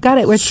bourbon. Got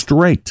it. We're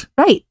straight.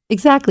 Right.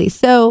 Exactly.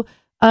 So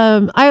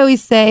I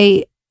always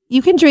say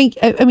you can drink.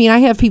 I mean, I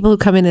have people who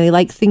come in and they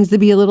like things to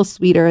be a little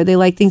sweeter. They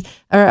like things,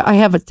 or I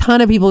have a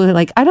ton of people who are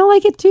like, I don't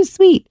like it too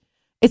sweet.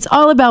 It's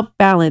all about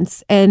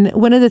balance. And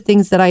one of the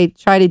things that I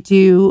try to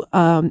do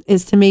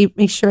is to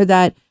make sure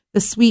that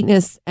the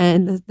sweetness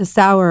and the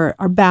sour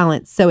are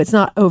balanced. So it's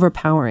not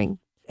overpowering.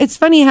 It's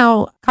funny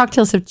how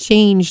cocktails have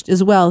changed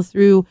as well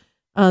through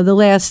the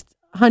last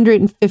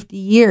 150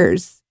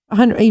 years,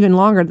 100, even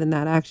longer than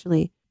that,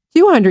 actually.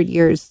 200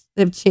 years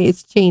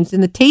it's changed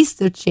and the tastes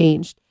have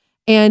changed.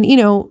 And,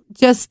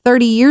 just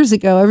 30 years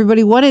ago,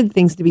 everybody wanted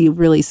things to be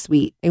really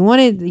sweet. They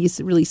wanted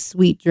these really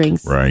sweet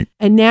drinks. Right.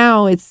 And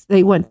now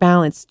they want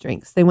balanced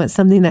drinks. They want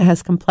something that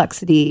has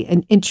complexity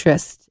and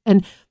interest.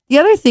 And the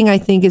other thing I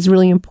think is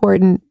really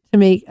important to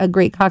make a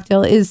great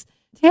cocktail is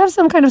to have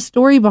some kind of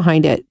story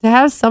behind it, to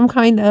have some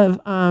kind of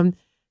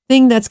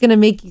thing that's going to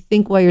make you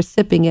think while you're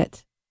sipping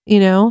it,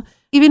 even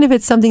if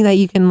it's something that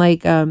you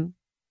can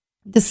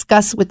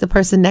discuss with the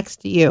person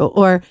next to you,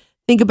 or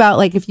think about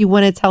if you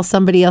want to tell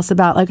somebody else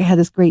about I had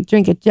this great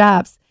drink at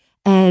Japs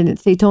and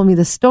they told me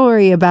the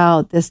story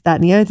about this, that,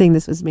 and the other thing.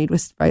 This was made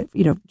with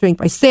drink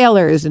by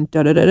sailors and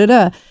da da da da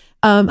da.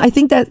 I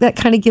think that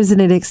kind of gives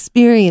it an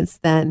experience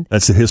then.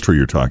 That's the history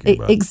you're talking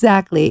about.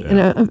 Exactly.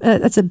 Yeah. And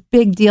that's a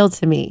big deal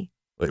to me.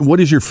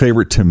 What is your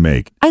favorite to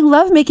make? I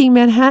love making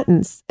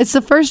Manhattans. It's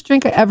the first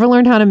drink I ever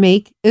learned how to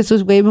make. This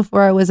was way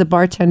before I was a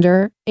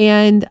bartender.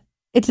 And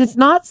it's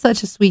not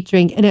such a sweet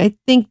drink. And I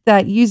think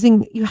that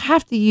you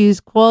have to use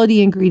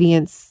quality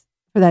ingredients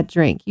for that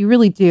drink. You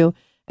really do.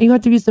 And you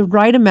have to use the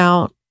right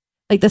amount,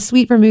 like the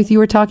sweet vermouth you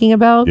were talking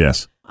about.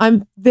 Yes.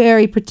 I'm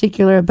very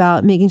particular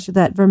about making sure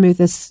that vermouth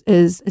is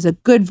a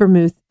good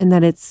vermouth and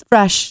that it's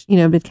fresh,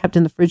 been kept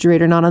in the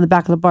refrigerator, not on the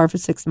back of the bar for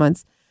 6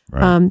 months.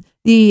 Right.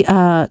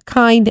 The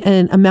kind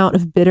and amount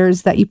of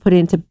bitters that you put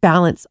in to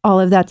balance all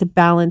of that, to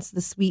balance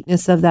the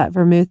sweetness of that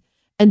vermouth.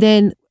 And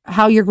then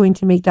how you're going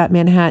to make that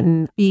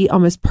Manhattan be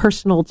almost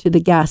personal to the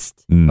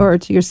guest or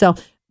to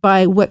yourself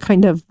by what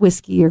kind of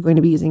whiskey you're going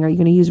to be using. Are you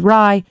going to use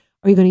rye?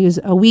 Are you going to use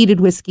a wheated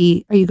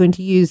whiskey? Are you going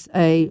to use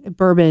a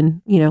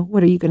bourbon?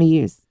 What are you going to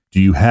use? Do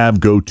you have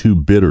go-to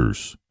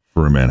bitters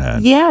for a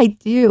Manhattan? Yeah, I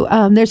do.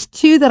 There's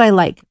two that I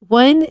like.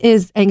 One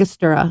is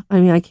Angostura. I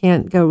mean, you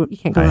can't go.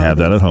 I have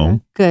that at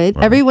home. Good.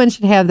 Right. Everyone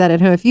should have that at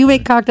home. If you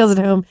make cocktails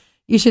at home,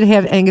 you should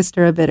have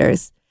Angostura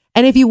bitters.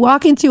 And if you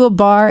walk into a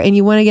bar and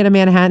you want to get a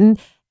Manhattan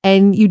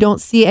and you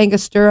don't see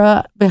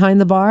Angostura behind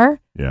the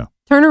bar,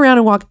 turn around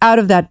and walk out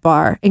of that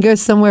bar and go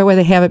somewhere where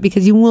they have it,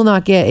 because you will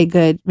not get a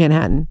good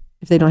Manhattan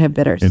if they don't have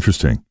bitters.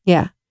 Interesting.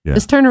 Yeah.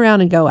 Just turn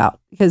around and go out,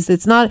 because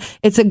it's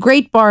a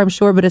great bar, I'm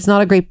sure, but it's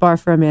not a great bar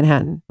for a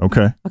Manhattan.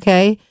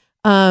 Okay.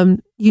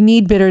 You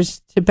need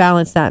bitters to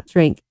balance that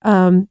drink.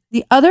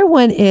 The other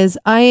one is,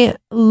 I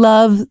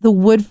love the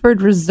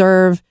Woodford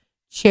Reserve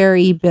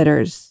cherry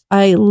bitters.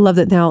 I love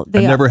it. Now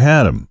I've never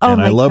had them,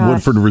 and I love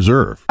Woodford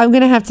Reserve. I'm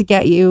going to have to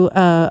get you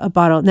a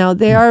bottle. Now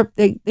they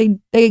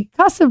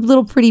cost a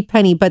little pretty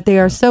penny, but they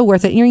are so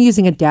worth it. And you're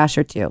using a dash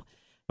or two.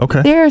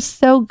 Okay. They're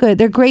so good.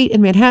 They're great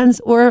in Manhattans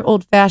or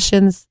old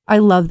fashions. I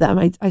love them.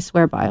 I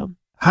swear by them.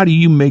 How do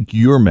you make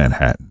your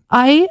Manhattan?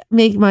 I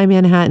make my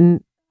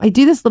Manhattan. I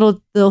do this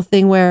little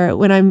thing where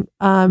when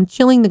I'm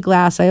chilling the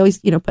glass, I always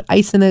put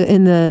ice in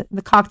the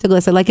cocktail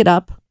glass. I like it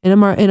up in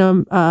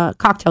a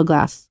cocktail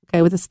glass,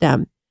 okay, with a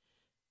stem.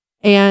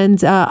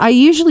 And I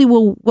usually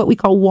will what we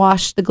call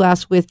wash the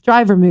glass with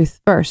dry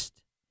vermouth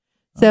first.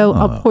 So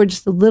I'll pour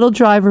just a little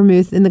dry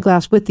vermouth in the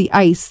glass with the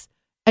ice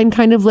and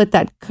kind of let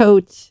that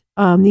coat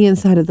the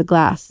inside of the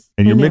glass.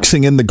 And you're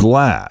mixing in the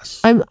glass.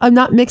 I'm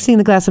not mixing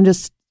the glass. I'm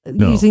just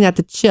using that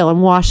to chill.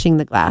 I'm washing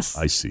the glass.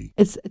 I see.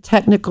 It's a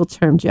technical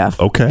term, Jeff.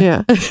 Okay.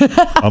 Yeah.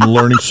 I'm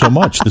learning so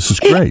much. This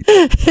is great.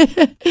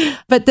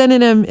 But then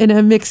in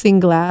a mixing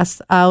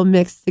glass, I'll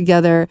mix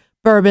together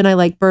bourbon. I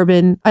like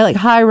bourbon. I like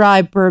high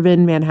rye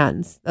bourbon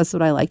Manhattans. That's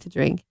what I like to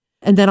drink.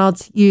 And then I'll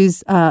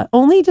use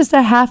only just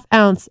a half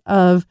ounce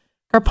of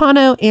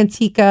Carpano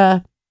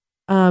Antico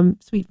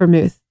sweet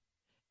vermouth.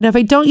 Now, if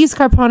I don't use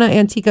Carpano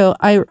Antico,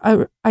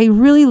 I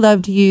really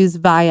love to use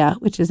Vaya,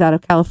 which is out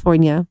of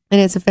California. And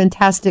it's a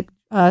fantastic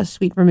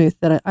sweet vermouth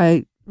that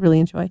I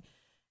really enjoy.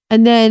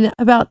 And then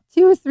about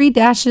 2 or 3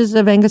 dashes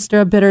of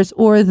Angostura bitters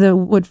or the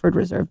Woodford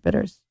Reserve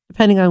bitters,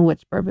 depending on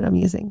which bourbon I'm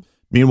using.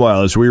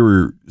 Meanwhile, as we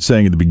were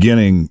saying at the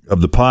beginning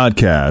of the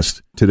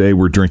podcast, today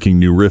we're drinking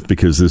New Riff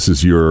because this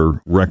is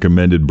your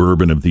recommended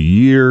bourbon of the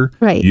year.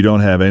 Right. You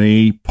don't have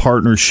any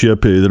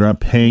partnership. They're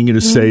not paying you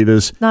to say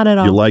this. Not at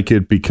all. You like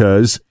it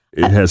because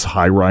it has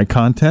high rye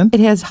content? It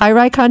has high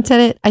rye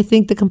content. I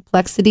think the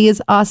complexity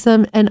is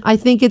awesome. And I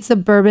think it's a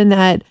bourbon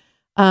that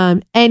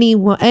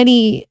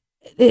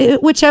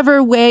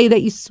whichever way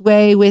that you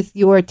sway with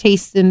your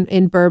taste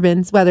in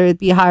bourbons, whether it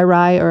be high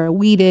rye or a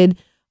wheated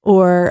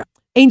or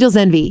Angel's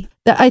Envy,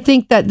 I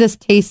think that this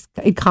taste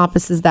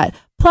encompasses that.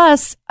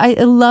 Plus, I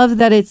love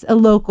that it's a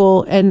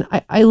local, and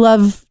I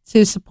love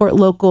to support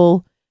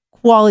local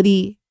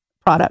quality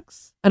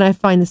products. And I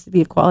find this to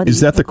be a quality. Is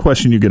that the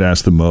question you get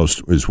asked the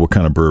most, is what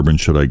kind of bourbon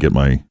should I get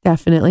my...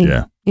 Definitely.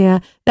 Yeah.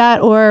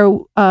 That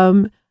or...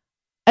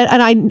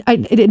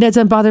 it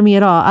doesn't bother me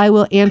at all. I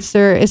will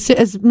answer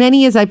as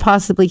many as I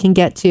possibly can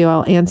get to.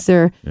 I'll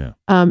answer. Yeah.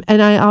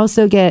 And I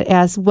also get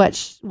asked, what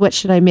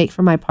should I make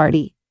for my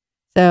party?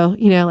 So,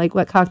 like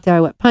what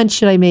cocktail, what punch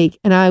should I make?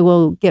 And I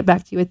will get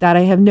back to you with that.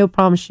 I have no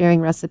problem sharing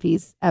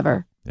recipes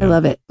ever. Yeah. I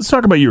love it. Let's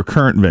talk about your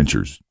current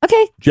ventures.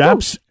 Okay.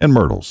 Japs and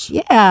Myrtles.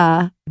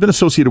 Yeah. You've been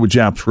associated with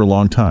Japs for a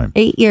long time.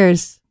 8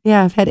 years.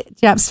 Yeah, I've had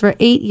Japs for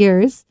 8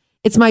 years.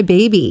 It's my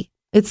baby.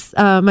 It's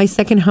my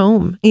second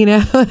home,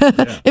 Yeah.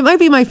 It might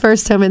be my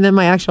first home, and then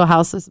my actual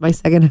house is my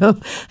second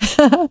home.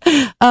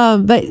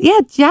 But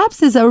yeah,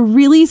 Japs is a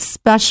really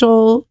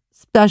special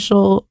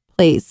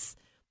place.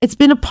 It's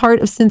been a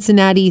part of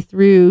Cincinnati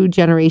through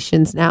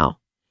generations now.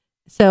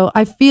 So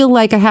I feel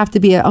like I have to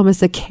be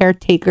almost a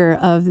caretaker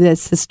of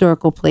this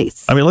historical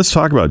place. I mean, let's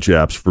talk about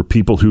Japs for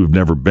people who have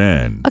never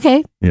been.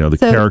 Okay. The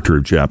character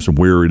of Japs and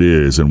where it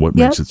is and what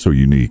makes it so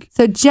unique.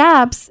 So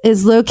Japs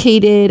is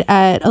located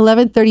at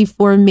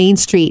 1134 Main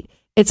Street.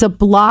 It's a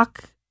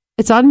block.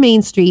 It's on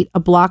Main Street, a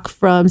block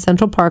from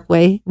Central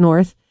Parkway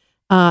North.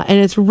 And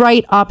it's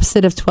right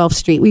opposite of 12th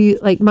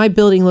Street. My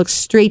building looks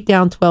straight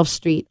down 12th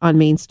Street on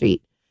Main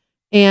Street.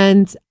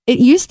 And it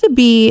used to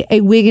be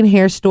a wig and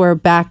hair store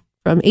back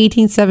from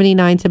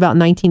 1879 to about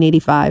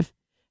 1985.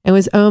 And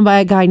was owned by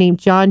a guy named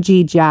John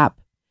G. Japp.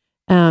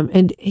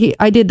 And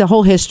I did the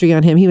whole history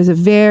on him. He was a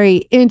very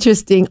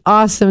interesting,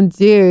 awesome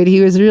dude. He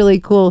was really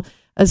cool.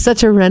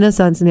 Such a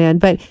Renaissance man.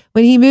 But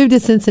when he moved to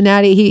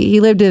Cincinnati, he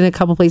lived in a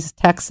couple places,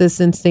 Texas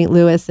and St.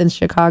 Louis and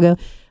Chicago.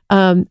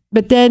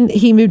 But then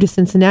he moved to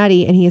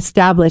Cincinnati and he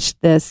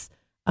established this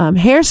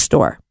hair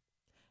store.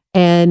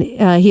 And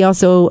he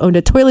also owned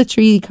a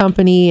toiletry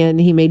company, and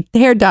he made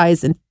hair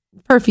dyes and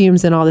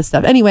perfumes and all this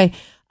stuff. Anyway,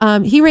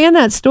 he ran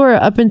that store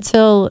up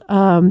until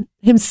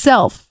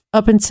himself,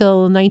 up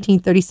until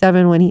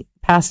 1937 when he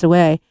passed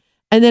away.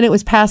 And then it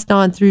was passed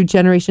on through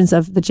generations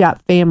of the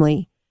Japp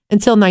family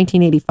until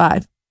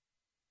 1985.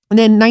 And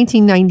then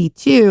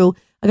 1992,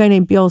 a guy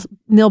named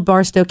Neil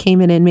Barstow came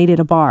in and made it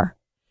a bar.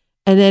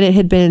 And then it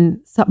had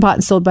been bought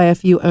and sold by a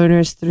few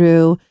owners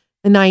through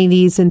the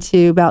 90s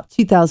into about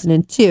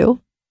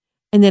 2002.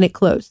 And then it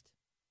closed,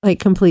 like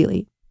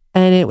completely.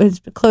 And it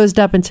was closed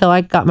up until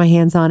I got my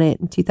hands on it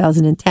in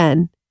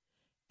 2010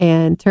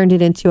 and turned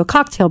it into a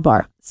cocktail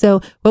bar.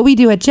 So what we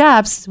do at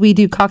Japp's, we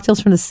do cocktails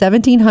from the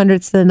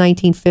 1700s to the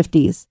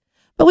 1950s.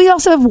 But we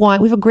also have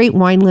wine. We have a great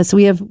wine list.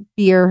 We have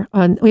beer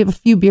on. We have a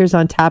few beers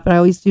on tap, and I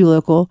always do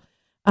local.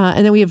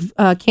 And then we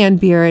have canned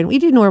beer, and we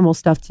do normal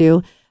stuff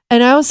too.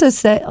 And I also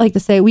like to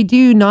say we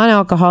do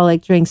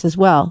non-alcoholic drinks as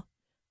well.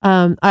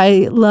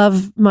 I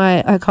love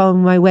I call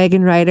them my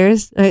wagon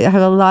riders. I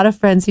have a lot of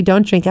friends who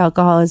don't drink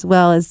alcohol as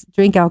well as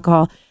drink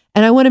alcohol.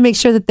 And I want to make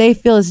sure that they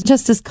feel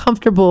just as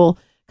comfortable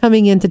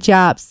coming into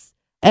Japp's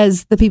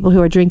as the people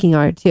who are drinking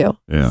are too.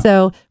 Yeah.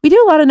 So we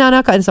do a lot of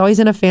non-alcohol. It's always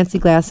in a fancy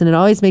glass, and it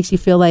always makes you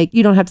feel like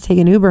you don't have to take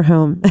an Uber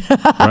home.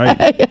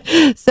 Right.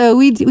 So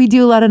we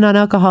do a lot of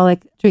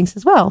non-alcoholic drinks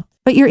as well.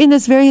 But you're in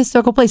this very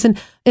historical place.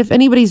 And if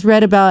anybody's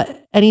read about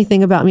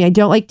anything about me, I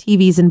don't like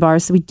TVs in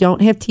bars. So we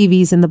don't have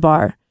TVs in the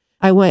bar.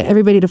 I want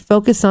everybody to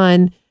focus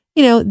on,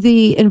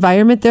 the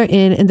environment they're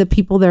in and the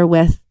people they're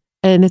with.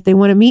 And if they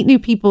want to meet new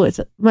people, it's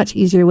a much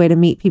easier way to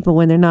meet people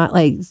when they're not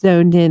like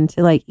zoned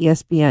into like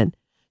ESPN.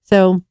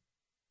 So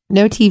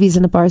no TVs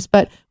in the bars,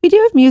 but we do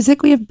have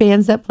music. We have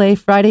bands that play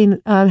Friday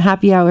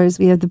happy hours.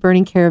 We have the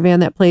Burning Caravan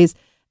that plays,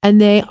 and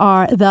they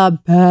are the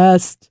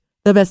best.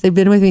 The best. They've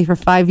been with me for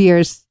 5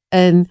 years,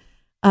 and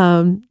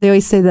they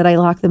always say that I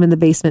lock them in the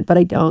basement, but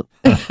I don't.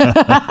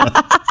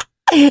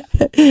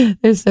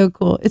 They're so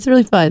cool. It's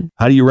really fun.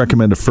 How do you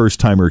recommend a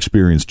first-timer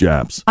experience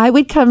Japp's? I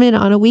would come in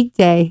on a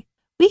weekday.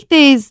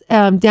 Weekdays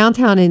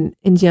downtown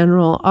in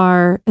general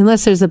are,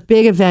 unless there's a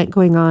big event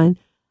going on,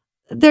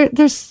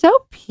 they're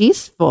so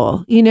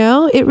peaceful.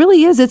 It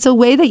really is. It's a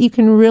way that you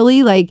can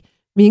really like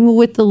mingle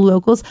with the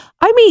locals.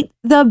 I meet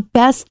the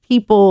best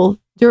people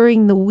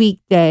during the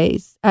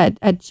weekdays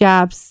at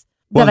Japp's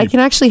that I can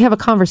actually have a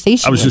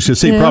conversation. I was just going to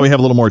say, you probably have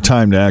a little more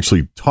time to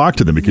actually talk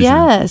to them because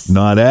you're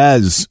not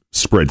as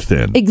spread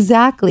thin.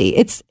 Exactly.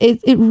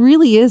 It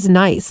really is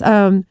nice.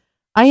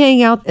 I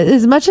hang out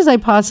as much as I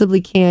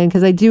possibly can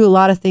because I do a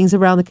lot of things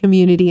around the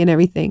community and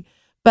everything.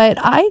 But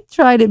I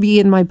try to be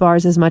in my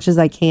bars as much as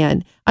I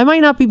can. I might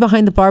not be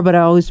behind the bar, but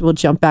I always will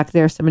jump back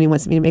there if somebody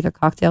wants me to make a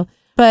cocktail.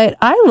 But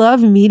I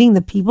love meeting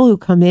the people who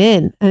come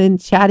in and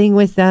chatting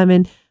with them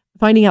and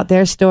finding out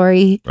their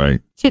story.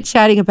 Right.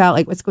 Chit-chatting about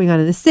like what's going on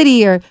in the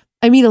city. Or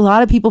I meet a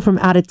lot of people from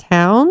out of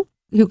town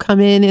who come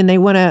in and they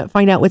want to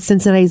find out what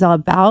Cincinnati's all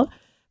about.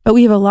 But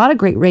we have a lot of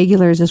great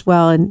regulars as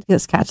well, and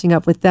just catching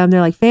up with them.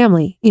 They're like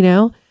family,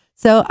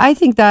 So I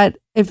think that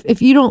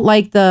if you don't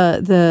like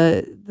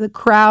the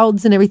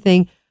crowds and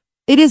everything,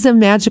 it is a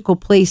magical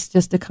place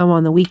just to come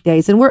on the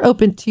weekdays. And we're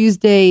open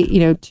Tuesday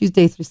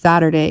through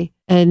Saturday.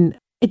 And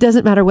it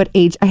doesn't matter what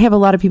age. I have a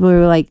lot of people who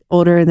are like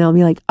older and they'll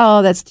be like,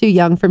 oh, that's too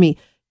young for me.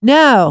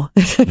 No.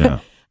 Yeah.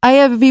 I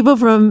have people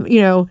from,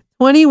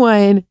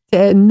 21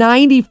 to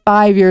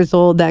 95 years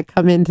old that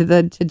come into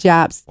to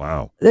Japp's.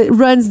 Wow. It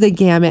runs the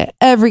gamut.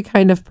 Every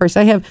kind of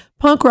person. I have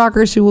punk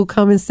rockers who will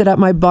come and sit at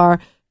my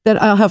bar.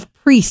 That I'll have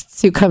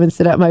priests who come and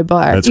sit at my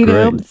bar. That's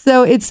great.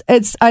 So it's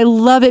I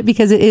love it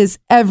because it is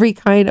every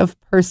kind of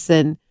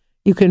person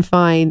you can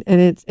find,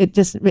 and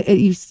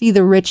you see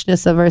the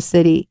richness of our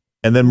city.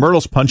 And then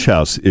Myrtle's Punch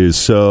House is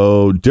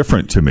so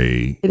different to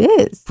me. It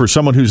is. For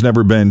someone who's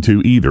never been to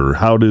either,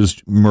 how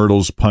does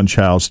Myrtle's Punch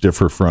House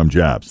differ from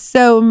Japp's?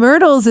 So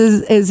Myrtle's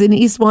is in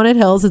East Walnut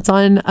Hills. It's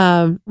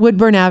on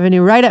Woodburn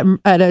Avenue, right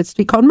at a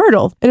street called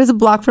Myrtle. It is a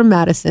block from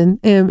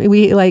Madison, and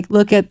we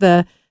look at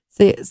the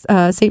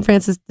St.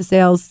 Francis de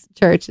Sales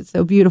Church. It's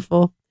so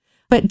beautiful.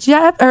 But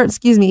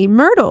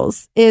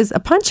Myrtle's is a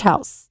punch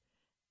house.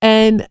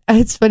 And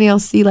it's funny, I'll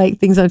see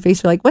things on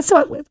Facebook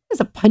what is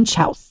a punch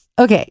house?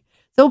 Okay.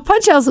 So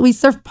punch house, we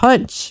serve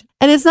punch.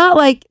 And it's not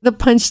like the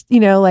punch, you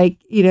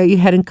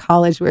had in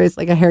college where it's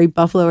like a hairy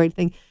buffalo or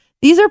anything.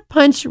 These are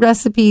punch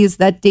recipes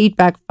that date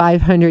back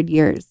 500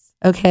 years.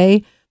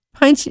 Okay.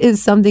 Punch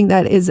is something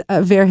that is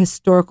a very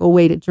historical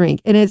way to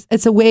drink. And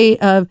it's a way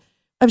of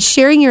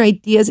sharing your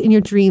ideas and your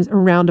dreams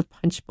around a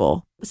punch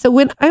bowl. So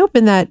when I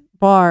opened that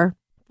bar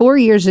 4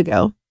 years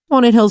ago,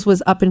 Walnut Hills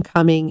was up and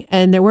coming,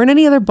 and there weren't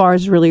any other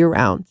bars really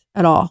around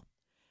at all.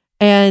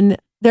 And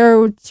there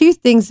were two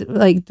things,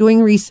 like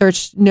doing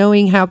research,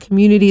 knowing how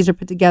communities are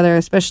put together,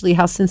 especially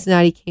how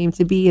Cincinnati came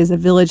to be as a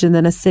village and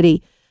then a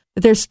city.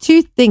 But there's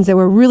two things that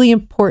were really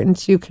important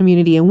to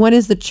community, and one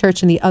is the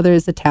church and the other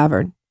is the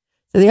tavern.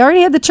 So they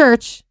already had the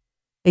church,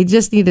 they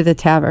just needed a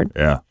tavern.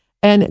 Yeah.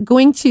 And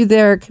going to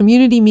their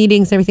community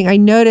meetings and everything, I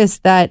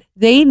noticed that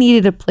they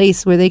needed a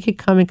place where they could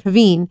come and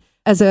convene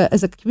as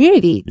a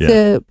community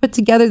to put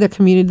together their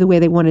community the way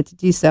they wanted to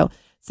do so.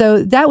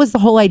 So that was the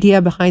whole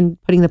idea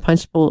behind putting the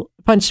punch bowl,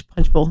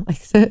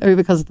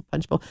 everybody calls it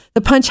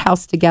the punch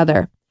house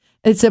together.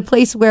 It's a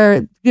place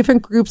where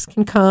different groups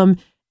can come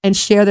and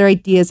share their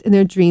ideas and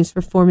their dreams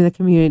for forming the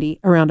community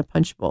around a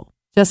punch bowl,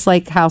 just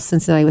like how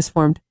Cincinnati was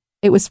formed.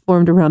 It was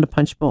formed around a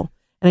punch bowl.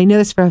 And I know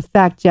this for a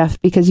fact,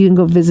 Jeff, because you can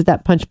go visit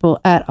that punch bowl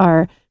at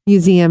our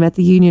museum at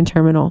the Union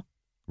Terminal.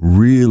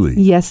 Really?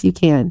 Yes, you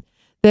can.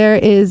 There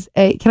is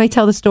can I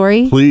tell the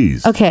story?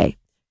 Please. Okay.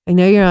 I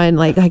know you're on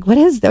like what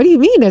do you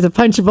mean there's a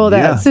punch bowl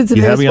that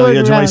Cincinnati you have me on the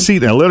edge of my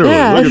seat now, literally.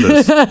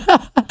 Look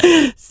at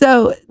this.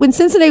 So when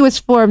Cincinnati was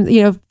formed,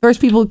 first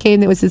people who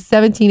came, that was in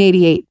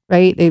 1788,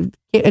 right?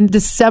 In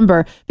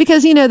December,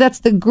 because, that's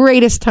the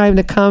greatest time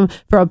to come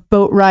for a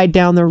boat ride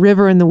down the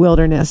river in the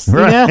wilderness.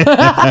 Right.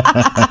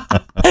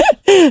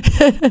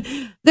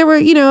 There were,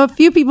 a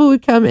few people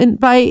would come. And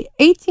by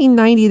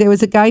 1890, there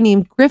was a guy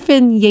named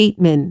Griffin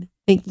Yateman.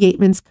 Think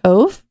Yateman's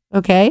Cove.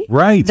 Okay.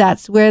 Right.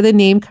 That's where the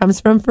name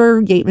comes from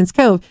for Yateman's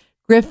Cove.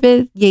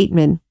 Griffin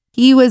Yateman.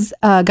 He was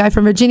a guy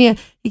from Virginia.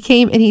 He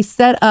came and he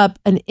set up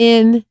an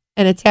inn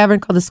and a tavern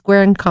called the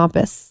Square and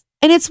Compass.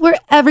 And it's where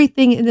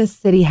everything in the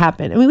city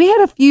happened. I mean, we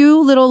had a few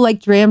little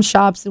like dram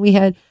shops and we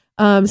had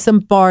some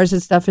bars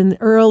and stuff in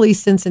early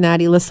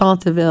Cincinnati,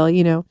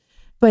 LaSanteville,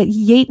 But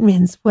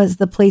Yateman's was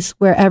the place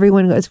where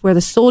everyone was, where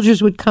the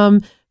soldiers would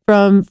come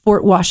from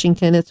Fort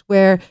Washington. It's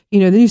where,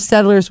 the new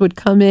settlers would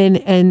come in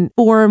and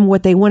form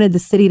what they wanted the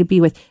city to be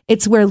with.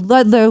 It's where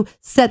Ludlow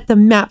set the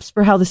maps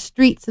for how the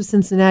streets of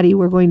Cincinnati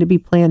were going to be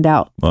planned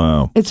out.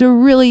 Wow. It's a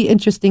really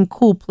interesting,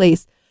 cool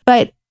place.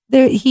 But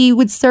he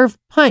would serve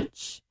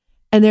punch.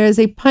 And there is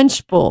a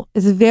punch bowl.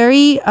 It's a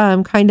very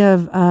kind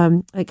of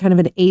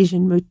an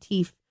Asian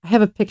motif. I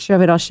have a picture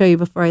of it. I'll show you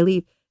before I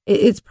leave.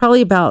 It's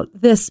probably about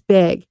this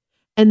big.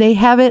 And they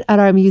have it at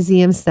our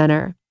museum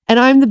center. And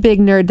I'm the big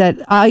nerd that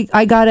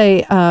I got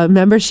a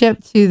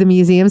membership to the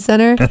museum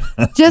center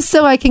just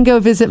so I can go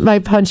visit my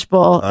punch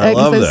bowl. I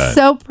love that. I'm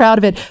so proud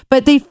of it.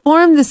 But they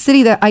formed the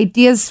city, the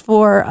ideas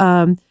for,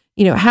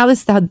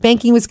 how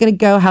banking was going to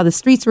go, how the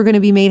streets were going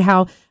to be made,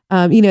 how,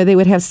 they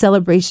would have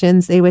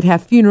celebrations, they would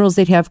have funerals,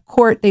 they'd have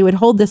court, they would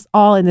hold this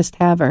all in this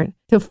tavern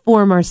to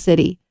form our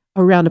city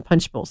around a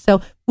punch bowl.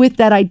 So with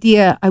that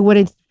idea, I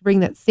wanted to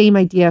bring that same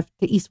idea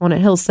to East Walnut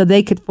Hills so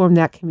they could form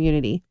that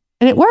community.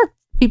 And it worked.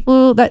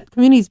 That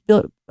community's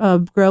built,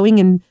 growing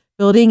and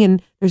building,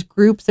 and there's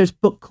groups, there's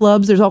book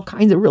clubs, there's all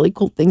kinds of really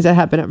cool things that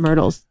happen at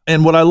Myrtle's.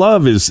 And what I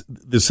love is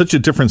there's such a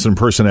difference in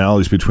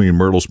personalities between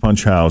Myrtle's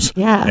Punch House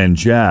and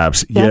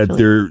Jab's, yet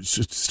they're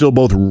still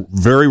both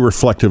very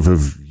reflective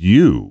of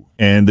you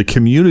and the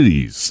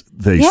communities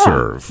they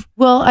serve.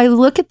 Well, I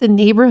look at the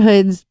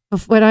neighborhoods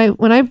when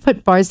I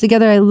put bars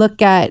together. I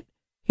look at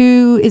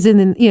who's in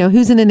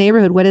the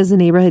neighborhood. What does the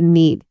neighborhood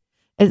need?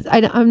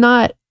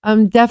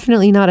 I'm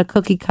definitely not a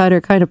cookie cutter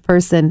kind of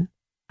person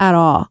at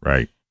all.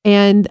 Right.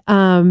 And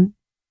I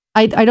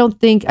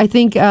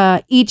think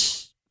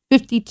each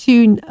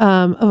 52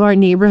 of our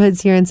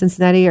neighborhoods here in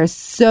Cincinnati are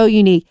so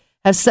unique,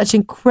 have such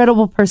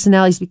incredible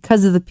personalities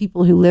because of the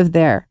people who live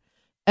there.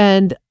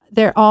 And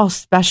they're all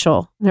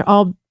special.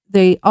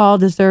 They all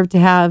deserve to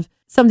have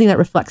something that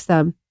reflects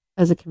them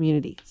as a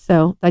community.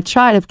 So I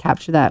try to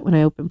capture that when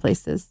I open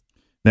places.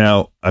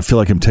 Now, I feel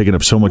like I'm taking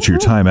up so much of your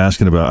time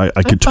asking about.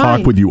 I could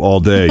talk with you all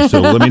day,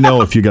 so let me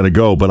know if you got to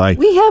go. But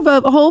we have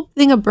a whole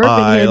thing of bourbon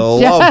here. I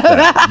love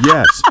that.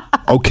 Yes.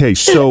 Okay,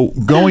 so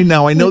going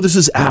now. I know this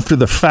is after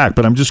the fact,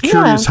 but I'm just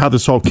curious how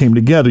this all came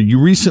together.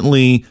 You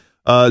recently,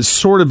 I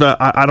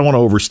don't want to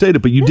overstate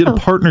it, but you did a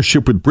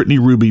partnership with Brittany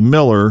Ruby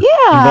Miller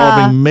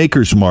involving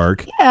Maker's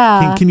Mark.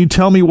 Yeah. Can you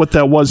tell me what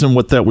that was and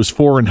what that was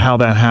for and how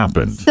that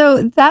happened?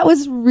 So that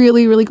was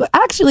really, really cool.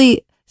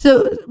 Actually.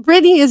 So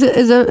Brittany is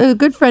a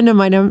good friend of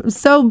mine. I'm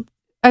so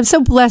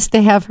blessed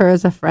to have her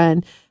as a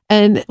friend,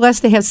 and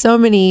blessed to have so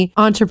many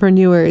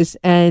entrepreneurs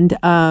and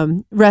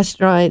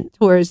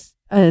restaurateurs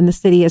in the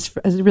city as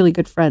really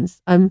good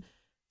friends. I'm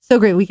so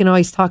great. We can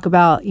always talk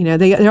about,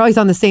 they're always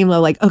on the same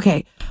level. Like,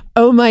 okay,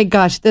 oh my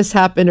gosh, this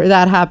happened or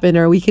that happened,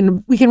 or we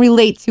can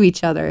relate to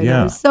each other. And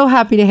I'm so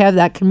happy to have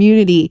that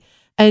community.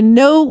 And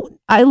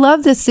I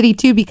love this city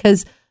too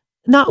because.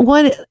 Not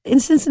one in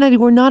Cincinnati.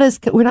 We're not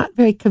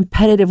very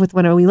competitive with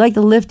one another. We like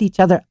to lift each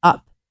other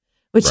up,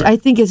 which I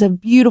think is a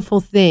beautiful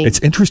thing.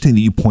 It's interesting that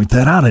you point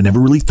that out. I never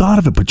really thought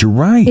of it, but you're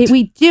right.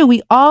 We do.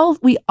 We all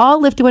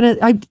lift one another.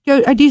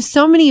 I do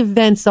so many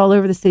events all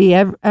over the city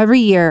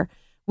every year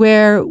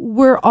where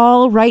we're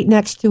all right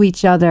next to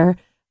each other.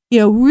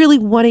 Really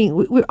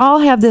wanting. We all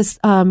have this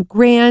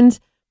grand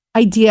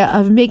idea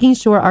of making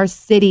sure our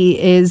city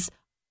is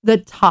the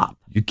top.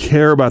 You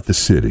care about the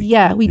city.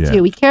 Yeah, we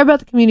do. We care about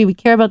the community. We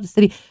care about the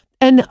city.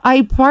 And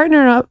I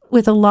partner up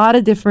with a lot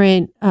of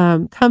different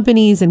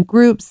companies and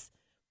groups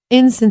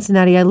in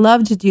Cincinnati. I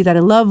love to do that. I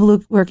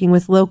love working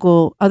with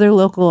other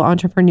local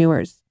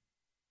entrepreneurs.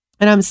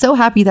 And I'm so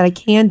happy that I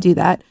can do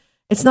that.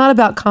 It's not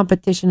about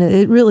competition.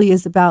 It really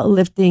is about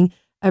lifting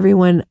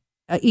everyone,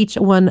 each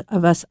one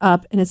of us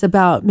up. And it's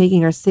about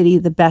making our city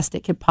the best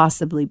it could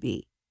possibly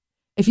be.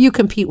 If you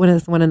compete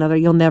with one another,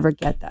 you'll never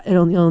get that.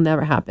 It'll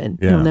never happen.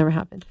 Yeah. It'll never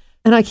happen.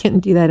 And I couldn't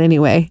do that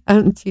anyway.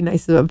 I'm too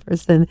nice of a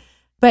person.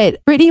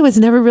 But Brittany was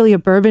never really a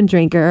bourbon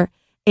drinker.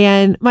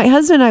 And my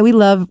husband and I, we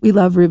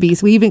love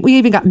Ruby's. We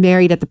even got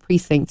married at the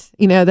precinct.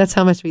 That's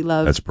how much we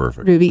love That's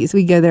perfect. Ruby's.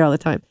 We go there all the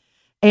time.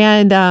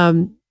 And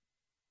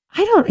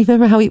I don't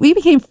remember how we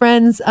became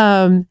friends.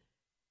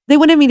 They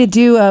wanted me to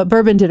do a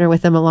bourbon dinner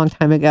with them a long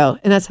time ago.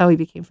 And that's how we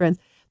became friends.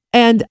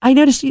 And I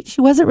noticed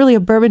she wasn't really a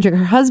bourbon drinker.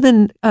 Her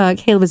husband,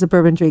 Caleb, was a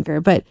bourbon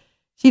drinker, but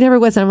she never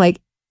was. And I'm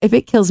like, if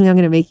it kills me, I'm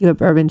going to make you a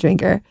bourbon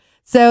drinker.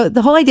 So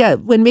the whole idea,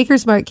 when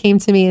Maker's Mark came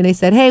to me and they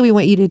said, hey, we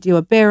want you to do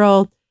a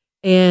barrel.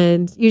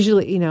 And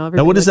usually, now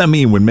what does that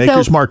mean? When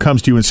Maker's Mark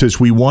comes to you and says,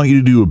 we want you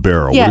to do a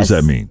barrel, yes. What does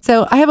that mean?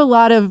 So I have a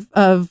lot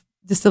of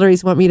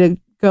distilleries want me to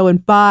go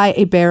and buy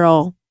a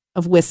barrel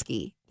of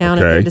whiskey down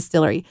at their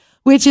distillery,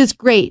 which is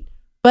great,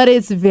 but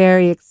it's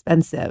very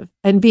expensive.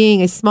 And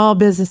being a small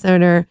business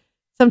owner,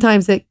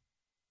 sometimes it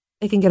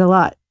can get a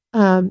lot.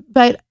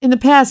 But in the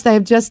past, I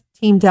have just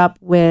teamed up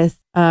with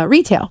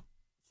retail.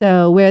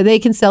 So where they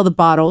can sell the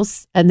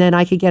bottles and then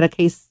I could get a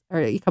case or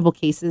a couple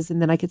cases and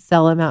then I could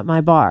sell them at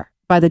my bar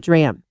by the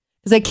dram.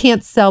 Because I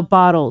can't sell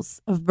bottles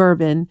of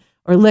bourbon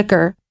or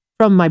liquor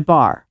from my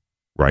bar.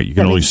 Right. You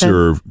can only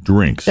serve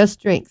drinks.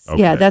 Just drinks. Okay.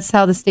 Yeah. That's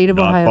how the state of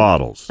Ohio.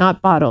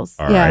 Not bottles.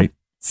 All right.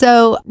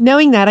 So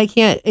knowing that I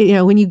can't,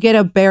 when you get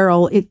a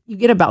barrel, you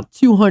get about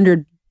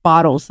 200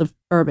 bottles of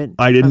bourbon.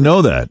 I didn't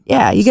know that.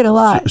 Yeah, you get a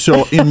lot.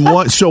 So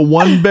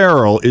one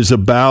barrel is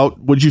about,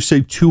 what'd you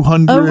say,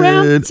 200?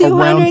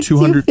 Around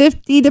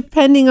 250,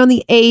 depending on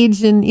the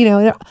age. And,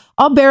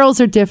 all barrels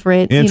are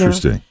different.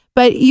 Interesting.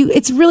 But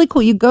it's really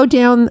cool. You go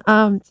down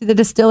to the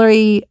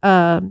distillery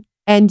and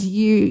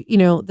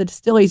the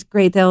distillery's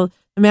great. The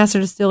master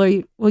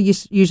distillery will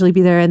usually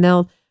be there and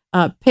they'll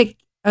pick,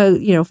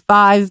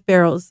 5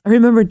 barrels. I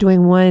remember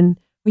doing one.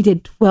 We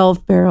did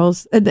 12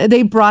 barrels.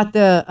 They brought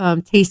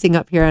the tasting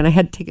up here and I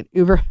had to take an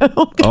Uber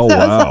home. Oh,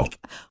 wow.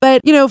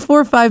 But, 4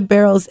 or 5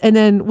 barrels and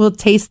then we'll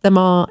taste them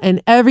all.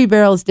 And every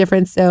barrel is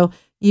different. So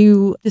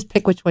you just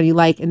pick which one you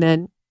like. And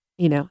then,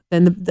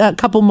 a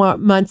couple more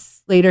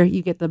months later,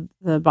 you get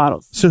the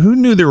bottles. So who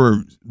knew there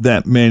were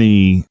that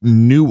many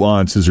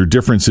nuances or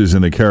differences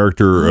in the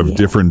character of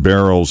different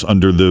barrels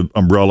under the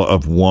umbrella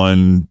of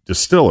one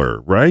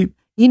distiller, right?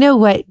 You know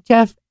what,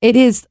 Jeff?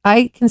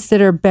 I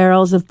consider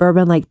barrels of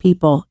bourbon like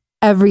people.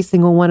 Every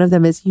single one of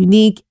them is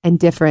unique and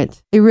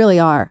different. They really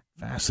are.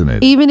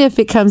 Fascinating. Even if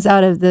it comes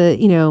out of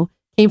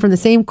came from the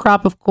same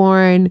crop of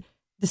corn,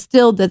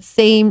 distilled in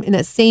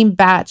that same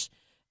batch,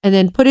 and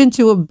then put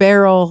into a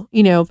barrel,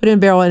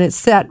 and it's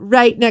set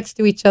right next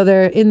to each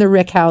other in the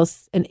rick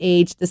house and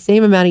aged the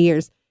same amount of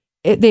years.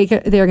 They're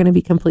going to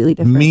be completely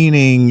different.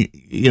 Meaning,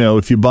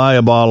 if you buy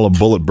a bottle of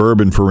Bulleit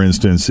bourbon, for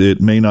instance,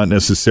 it may not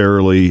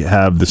necessarily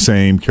have the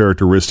same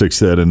characteristics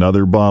that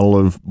another bottle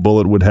of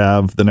Bulleit would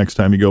have the next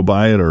time you go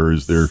buy it, or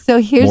is there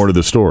more to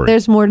the story?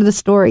 There's more to the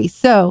story.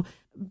 So,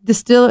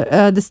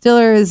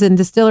 distillers and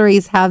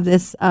distilleries have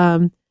this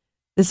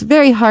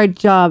very hard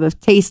job of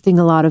tasting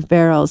a lot of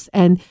barrels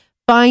and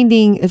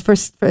finding for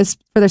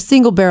their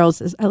single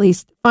barrels, at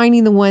least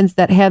finding the ones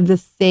that have the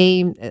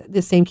same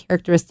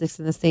characteristics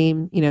and the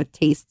same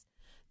tastes.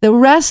 The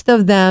rest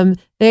of them,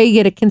 they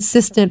get a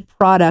consistent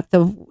product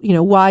of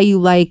why you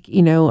like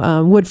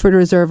Woodford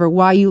Reserve or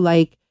why you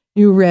like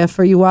New Riff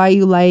or why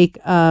you like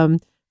Wild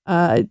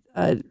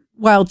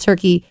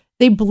Turkey.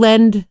 They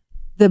blend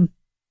the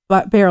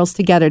barrels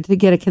together to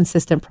get a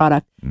consistent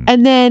product,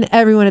 and then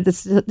everyone at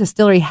the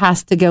distillery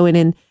has to go in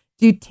and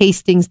do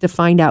tastings to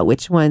find out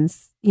which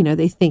ones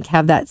they think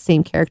have that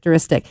same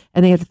characteristic,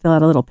 and they have to fill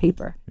out a little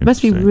paper. It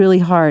must be really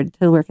hard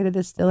to work at a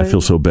distillery. I feel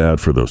so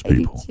bad for those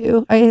people. I do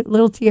too. A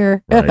little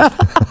tear. Right.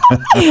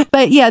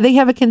 But yeah, they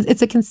have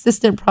it's a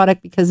consistent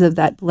product because of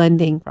that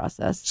blending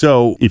process.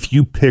 So if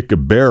you pick a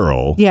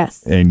barrel,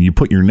 yes, and you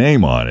put your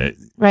name on it,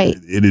 right,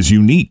 it is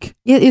unique.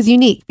 It is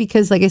unique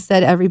because, like I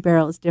said, every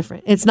barrel is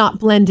different. It's not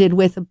blended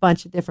with a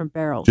bunch of different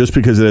barrels. Just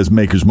because it has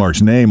Maker's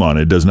Mark's name on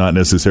it does not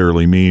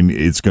necessarily mean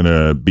it's going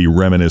to be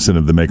reminiscent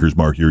of the Maker's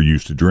Mark you're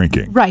used to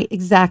drinking. Right,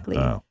 exactly.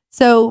 Oh.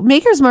 So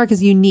Maker's Mark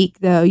is unique,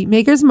 though.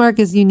 Maker's Mark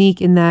is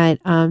unique in that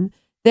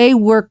they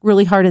work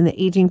really hard in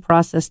the aging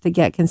process to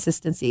get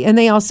consistency. And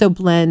they also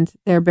blend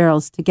their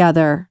barrels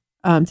together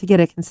to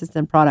get a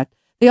consistent product.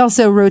 They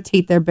also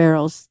rotate their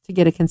barrels to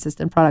get a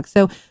consistent product.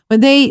 So when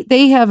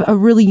they have a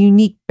really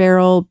unique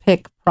barrel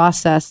pick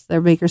process,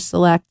 their Maker's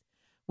Select,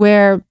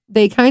 where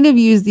they kind of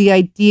use the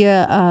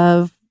idea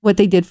of what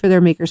they did for their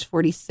Maker's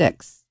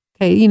 46.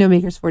 Okay,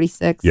 Maker's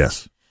 46?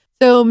 Yes.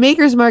 So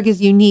Maker's Mark is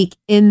unique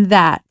in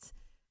that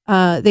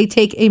they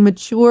take a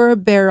mature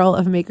barrel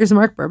of Maker's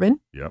Mark bourbon.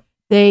 Yep.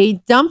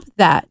 They dump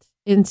that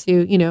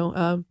into,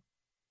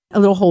 a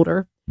little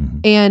holder,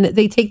 and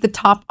they take the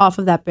top off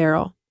of that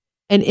barrel.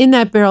 And in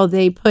that barrel,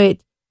 they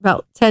put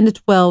about 10 to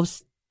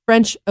 12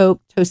 French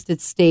oak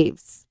toasted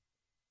staves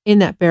in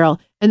that barrel.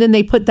 And then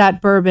they put that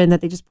bourbon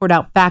that they just poured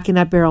out back in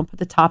that barrel and put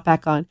the top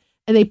back on.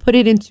 And they put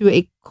it into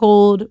a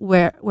cold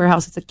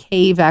warehouse. It's a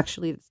cave,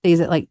 actually. It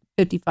stays at like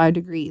 55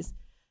 degrees.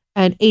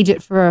 And age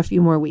it for a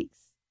few more weeks,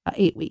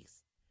 8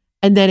 weeks.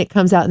 And then it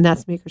comes out, and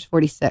that's Maker's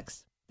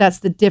 46. That's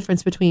the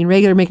difference between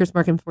regular Maker's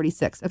Mark and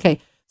 46. Okay,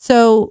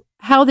 so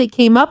how they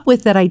came up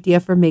with that idea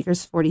for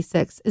Maker's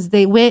 46 is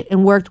they went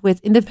and worked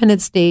with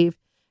Independent Stave,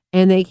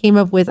 and they came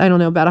up with,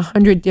 about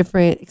 100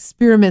 different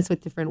experiments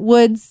with different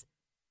woods,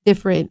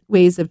 different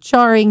ways of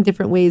charring,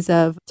 different ways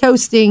of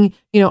toasting,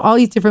 all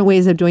these different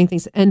ways of doing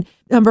things. And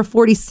number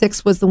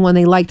 46 was the one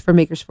they liked for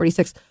Maker's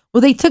 46.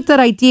 Well, they took that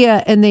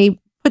idea and they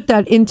put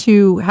that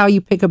into how you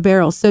pick a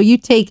barrel. So you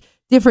take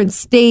different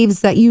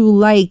staves that you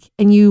like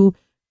and you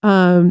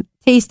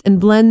taste and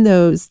blend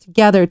those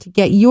together to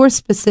get your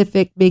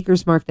specific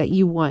Maker's Mark that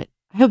you want.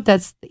 I hope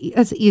that's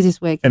the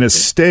easiest way. And a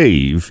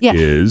stave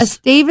is? A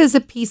stave is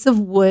a piece of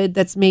wood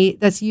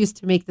that's used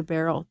to make the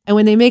barrel. And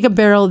when they make a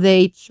barrel,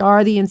 they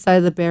char the inside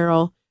of the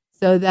barrel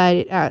so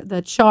that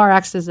the char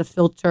acts as a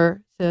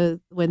filter. So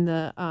when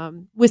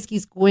the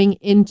whiskey's going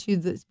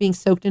being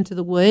soaked into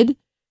the wood,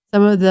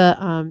 some of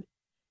the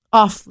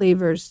off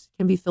flavors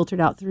can be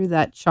filtered out through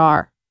that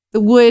char.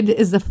 The wood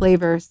is the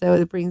flavor, so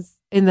it brings,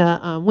 in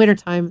the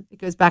wintertime, it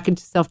goes back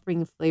into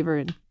self-bringing flavor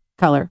and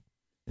color.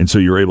 And so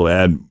you're able to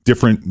add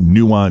different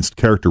nuanced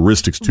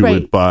characteristics to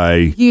it by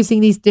using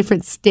these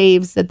different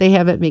staves that they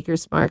have at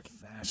Maker's Mark.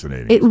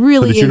 Fascinating. It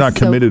really is. But you're not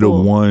committed to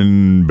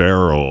one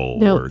barrel.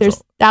 No,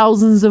 there's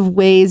thousands of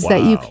ways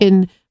that you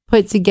can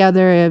put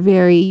together a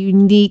very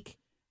unique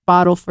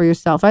bottle for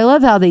yourself. I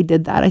love how they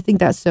did that. I think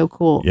that's so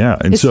cool. Yeah,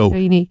 and it's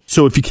very unique.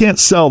 So if you can't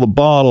sell the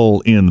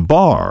bottle in the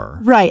bar,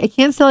 right? I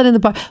can't sell it in the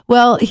bar.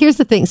 Well, here's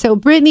the thing. So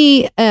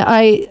Brittany,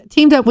 I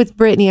teamed up with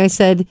Brittany. I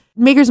said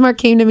Maker's Mark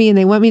came to me and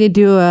they want me to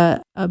do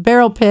a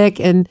barrel pick,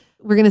 and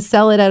we're going to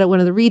sell it at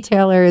one of the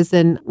retailers,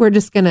 and we're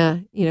just going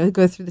to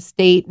go through the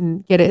state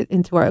and get it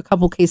into a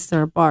couple cases in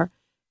our bar.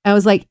 And I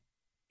was like,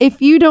 if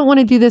you don't want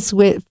to do this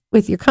with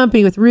your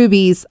company, with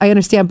Ruby's, I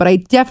understand, but I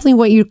definitely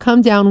want you to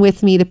come down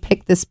with me to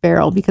pick this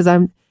barrel because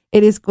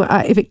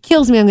if it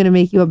kills me, I'm going to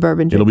make you a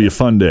bourbon drinker. It'll be a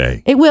fun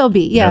day. It will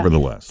be, yeah.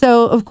 Nevertheless.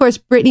 So, of course,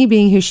 Brittany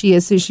being who she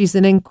is, so she's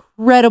an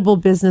incredible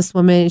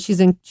businesswoman.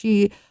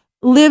 She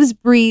lives,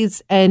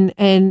 breathes,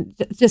 and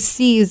just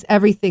sees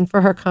everything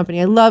for her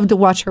company. I love to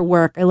watch her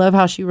work. I love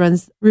how she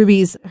runs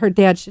Ruby's. Her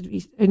dad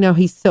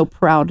he's so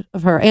proud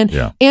of her, and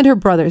her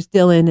brothers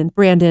Dylan and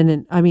Brandon,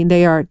 and I mean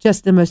they are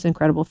just the most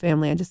incredible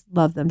family. I just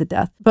love them to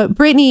death. But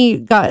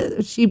Brittany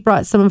she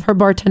brought some of her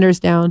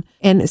bartenders down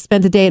and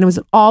spent a day, and it was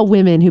all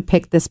women who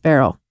picked this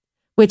barrel,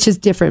 which is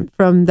different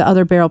from the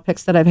other barrel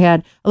picks that I've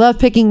had. I love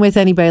picking with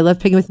anybody. I love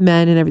picking with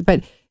men and everything,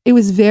 but it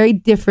was very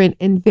different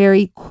and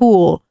very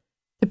cool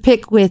to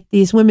pick with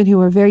these women who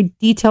are very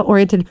detail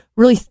oriented,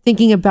 really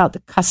thinking about the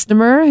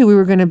customer who we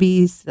were going to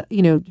be,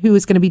 who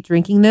was going to be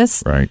drinking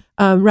this, right?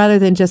 Rather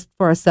than just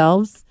for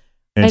ourselves.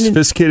 And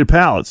sophisticated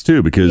palates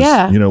too, because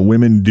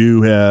women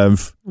do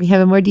have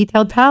a more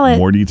detailed palate.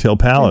 More detailed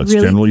palates,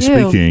 really generally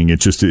speaking.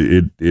 It's just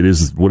it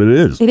is what it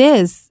is. It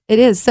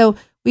is. So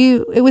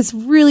it was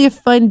really a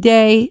fun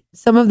day.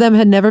 Some of them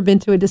had never been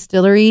to a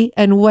distillery,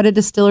 and what a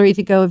distillery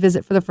to go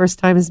visit for the first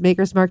time is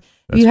Maker's Mark.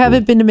 If you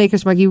haven't been to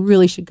Maker's Mark, you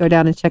really should go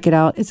down and check it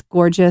out. It's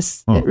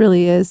gorgeous. It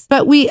really is.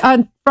 But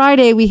on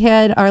Friday, we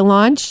had our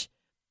launch,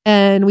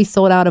 and we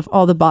sold out of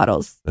all the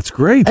bottles. That's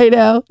great. I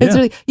know. It's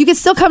really, you can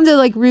still come to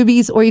like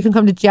Ruby's, or you can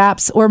come to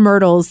Japs or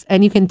Myrtle's,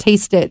 and you can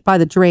taste it by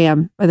the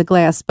dram, by the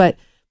glass, but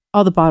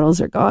all the bottles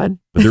are gone.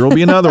 But there will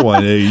be another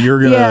one. You're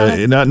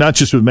going to, not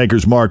just with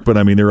Maker's Mark, but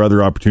I mean, there are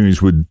other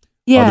opportunities with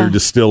other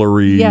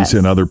distilleries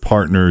and other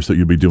partners that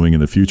you'll be doing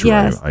in the future,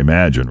 I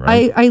imagine,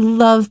 right? I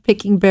love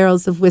picking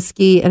barrels of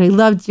whiskey, and I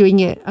love doing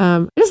it.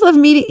 I just love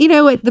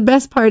meeting, what the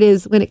best part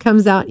is when it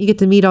comes out, you get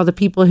to meet all the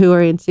people who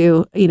are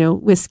into,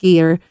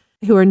 whiskey or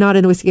who are not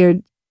into whiskey. Or,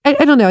 I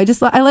don't know.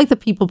 I like the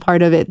people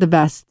part of it the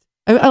best.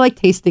 I like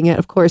tasting it,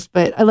 of course,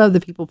 but I love the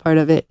people part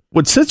of it.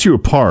 What sets you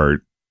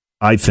apart,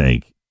 I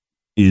think,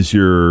 is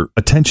your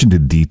attention to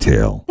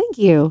detail. Thank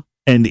you.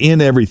 And in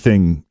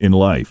everything in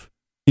life.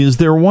 Is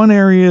there one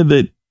area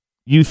that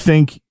you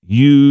think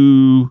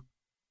you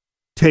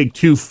take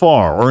too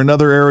far, or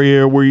another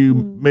area where you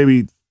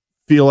maybe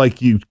feel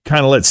like you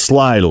kind of let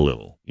slide a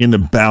little in the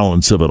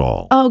balance of it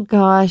all? Oh,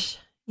 gosh.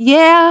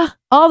 Yeah,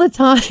 all the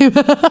time.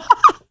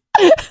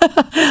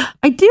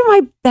 I do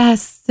my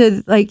best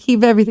to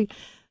keep everything.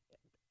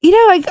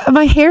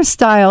 My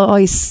hairstyle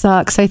always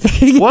sucks, I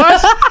think.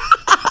 What?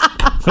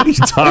 What are you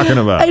talking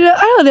about? I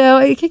don't know.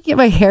 I can't get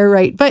my hair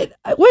right, but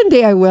one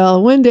day I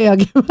will. One day I'll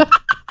get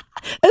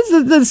that's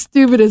the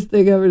stupidest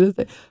thing ever to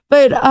say.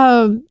 But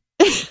I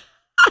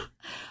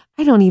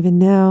don't even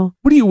know.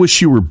 What do you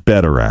wish you were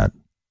better at?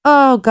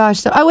 Oh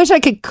gosh, so I wish I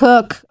could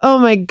cook. Oh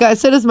my God,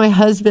 so does my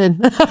husband.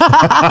 I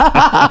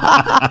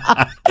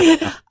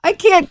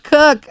can't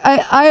cook.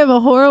 I am a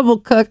horrible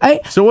cook.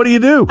 So what do you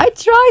do? I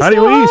try How do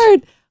so you eat?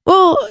 hard.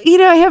 Well,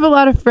 I have a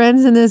lot of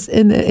friends in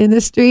the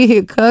industry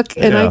who cook,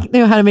 and I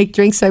know how to make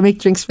drinks. So I make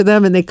drinks for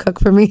them, and they cook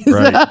for me.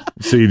 Right.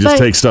 So you just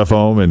take stuff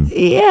home and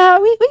yeah,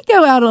 we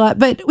go out a lot,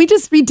 but we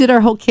just redid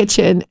our whole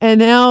kitchen, and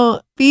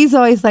now B's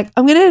always like,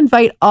 we're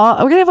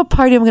gonna have a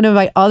party. I'm gonna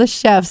invite all the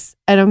chefs,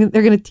 and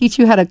they're gonna teach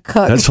you how to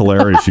cook. That's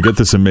hilarious. You get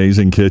this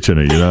amazing kitchen,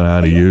 and you don't know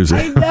how to use it.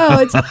 I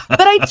know,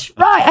 but I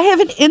try. I have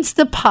an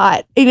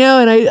Instapot,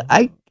 and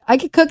I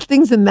can cook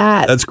things in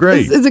that. That's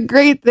great. It's a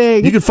great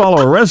thing. You can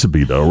follow a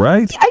recipe, though,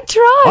 right? I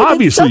try.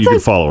 Obviously, you can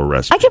follow a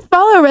recipe. I can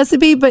follow a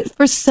recipe, but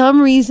for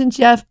some reason,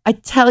 Jeff, I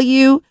tell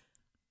you,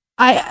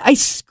 I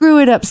screw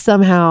it up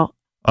somehow.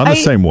 I'm the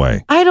same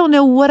way. I don't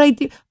know what I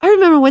do. I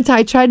remember one time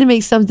I tried to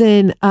make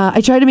something.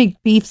 I tried to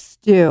make beef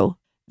stew.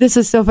 This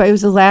is so funny. It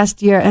was the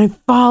last year, and I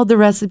followed the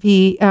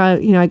recipe.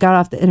 I got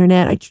off the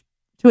internet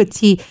to a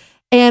T.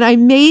 And I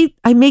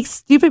make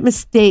stupid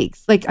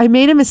mistakes. Like I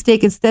made a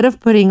mistake instead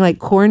of putting like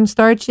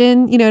cornstarch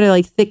in, to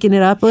like thicken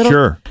it up a little.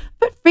 Sure.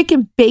 Put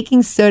freaking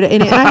baking soda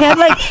in it. And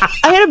I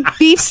had a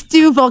beef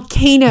stew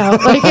volcano.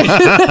 Like it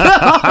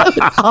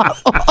was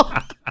awful.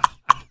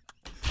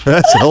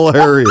 That's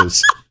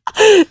hilarious.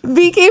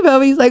 B came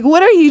home. He's like,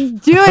 "What are you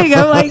doing?"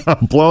 I'm like,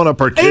 "I'm blowing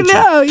up our kitchen." I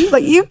know. He's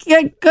like, "You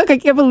can't cook. I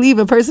can't believe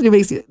a person who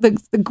makes the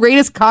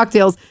greatest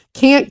cocktails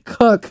can't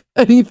cook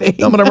anything."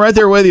 No, but I'm right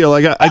there with you.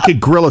 Like I could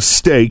grill a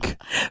steak,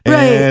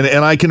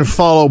 and I can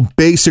follow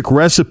basic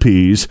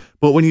recipes.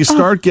 But when you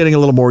start getting a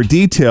little more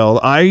detailed,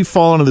 I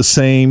fall into the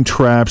same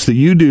traps that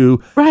you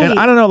do. Right. And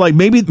I don't know. Like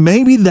maybe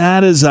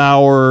that is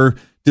our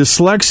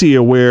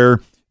dyslexia,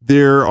 where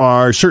there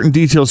are certain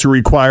details that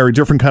require a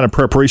different kind of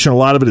preparation. A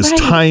lot of it is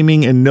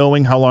timing and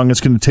knowing how long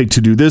it's going to take to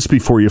do this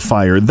before you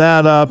fire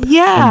that up.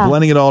 Yeah. And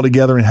blending it all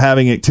together and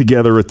having it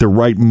together at the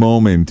right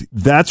moment.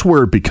 That's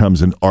where it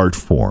becomes an art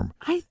form.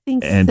 I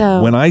think and so.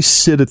 And when I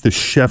sit at the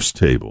chef's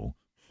table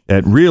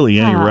at really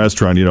any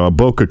restaurant, a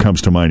Boca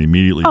comes to mind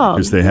immediately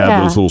because they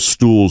have those little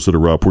stools that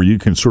are up where you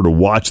can sort of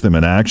watch them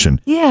in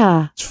action.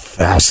 Yeah. It's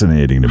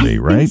fascinating to me,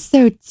 right?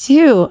 So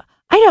too.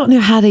 I don't know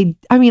how they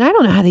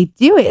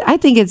do it. I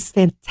think it's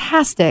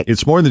fantastic.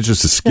 It's more than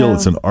just a skill.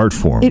 It's an art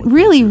form. It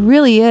really,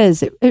 really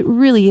is. It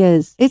really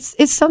is.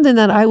 It's something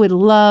that I would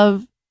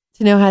love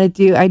to know how to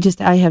do. I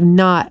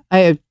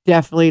have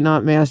definitely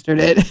not mastered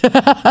it.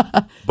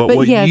 but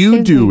what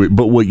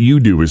you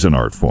do is an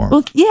art form.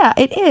 Well, yeah,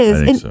 it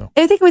is. I think so.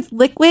 I think with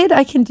liquid,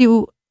 I can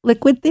do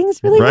liquid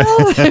things really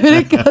well. When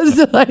it comes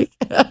to like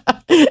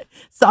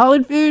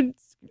solid food,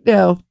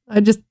 no.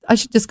 I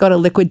should just go on a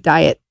liquid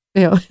diet.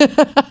 Well,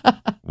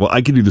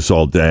 I can do this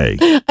all day.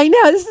 I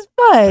know. This is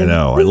fun. I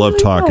know. I love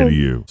talking to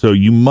you. So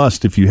you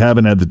must, if you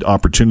haven't had the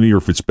opportunity or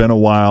if it's been a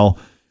while,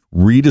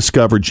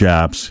 rediscover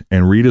Japs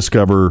and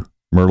rediscover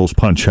Myrtle's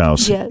Punch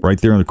House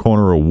right there in the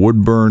corner of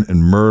Woodburn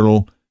and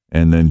Myrtle,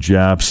 and then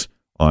Japs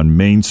on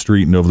Main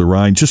Street and over the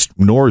Rhine, just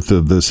north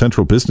of the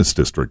Central Business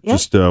District,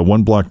 just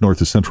 1 block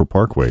north of Central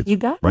Parkway. You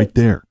got right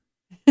there.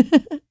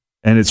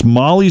 And it's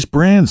Molly's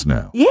Brands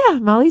now. Yeah,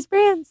 Molly's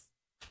Brands.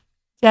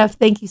 Jeff,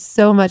 thank you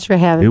so much for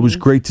having me. It was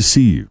great to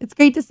see you. It's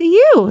great to see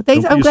you.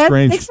 Thanks. I'm glad.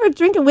 Thanks for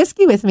drinking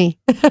whiskey with me.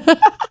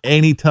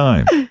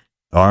 Anytime.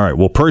 All right.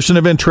 Well, Person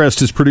of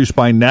Interest is produced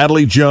by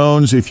Natalie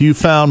Jones. If you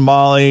found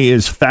Molly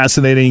as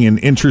fascinating and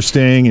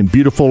interesting and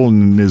beautiful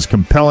and as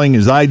compelling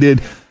as I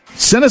did,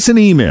 send us an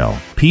email,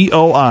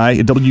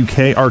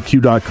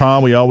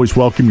 poi@wkrq.com. We always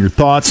welcome your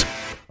thoughts.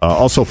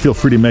 Also, feel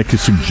free to make a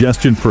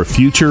suggestion for a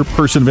future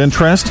Person of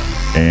Interest.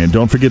 And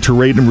don't forget to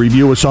rate and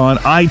review us on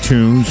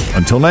iTunes.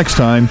 Until next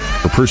time,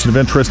 for Person of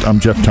Interest,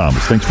 I'm Jeff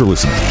Thomas. Thanks for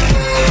listening.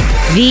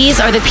 These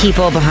are the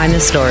people behind the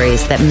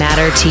stories that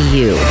matter to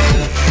you.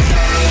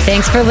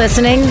 Thanks for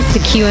listening to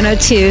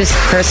Q102's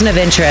Person of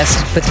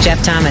Interest with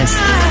Jeff Thomas.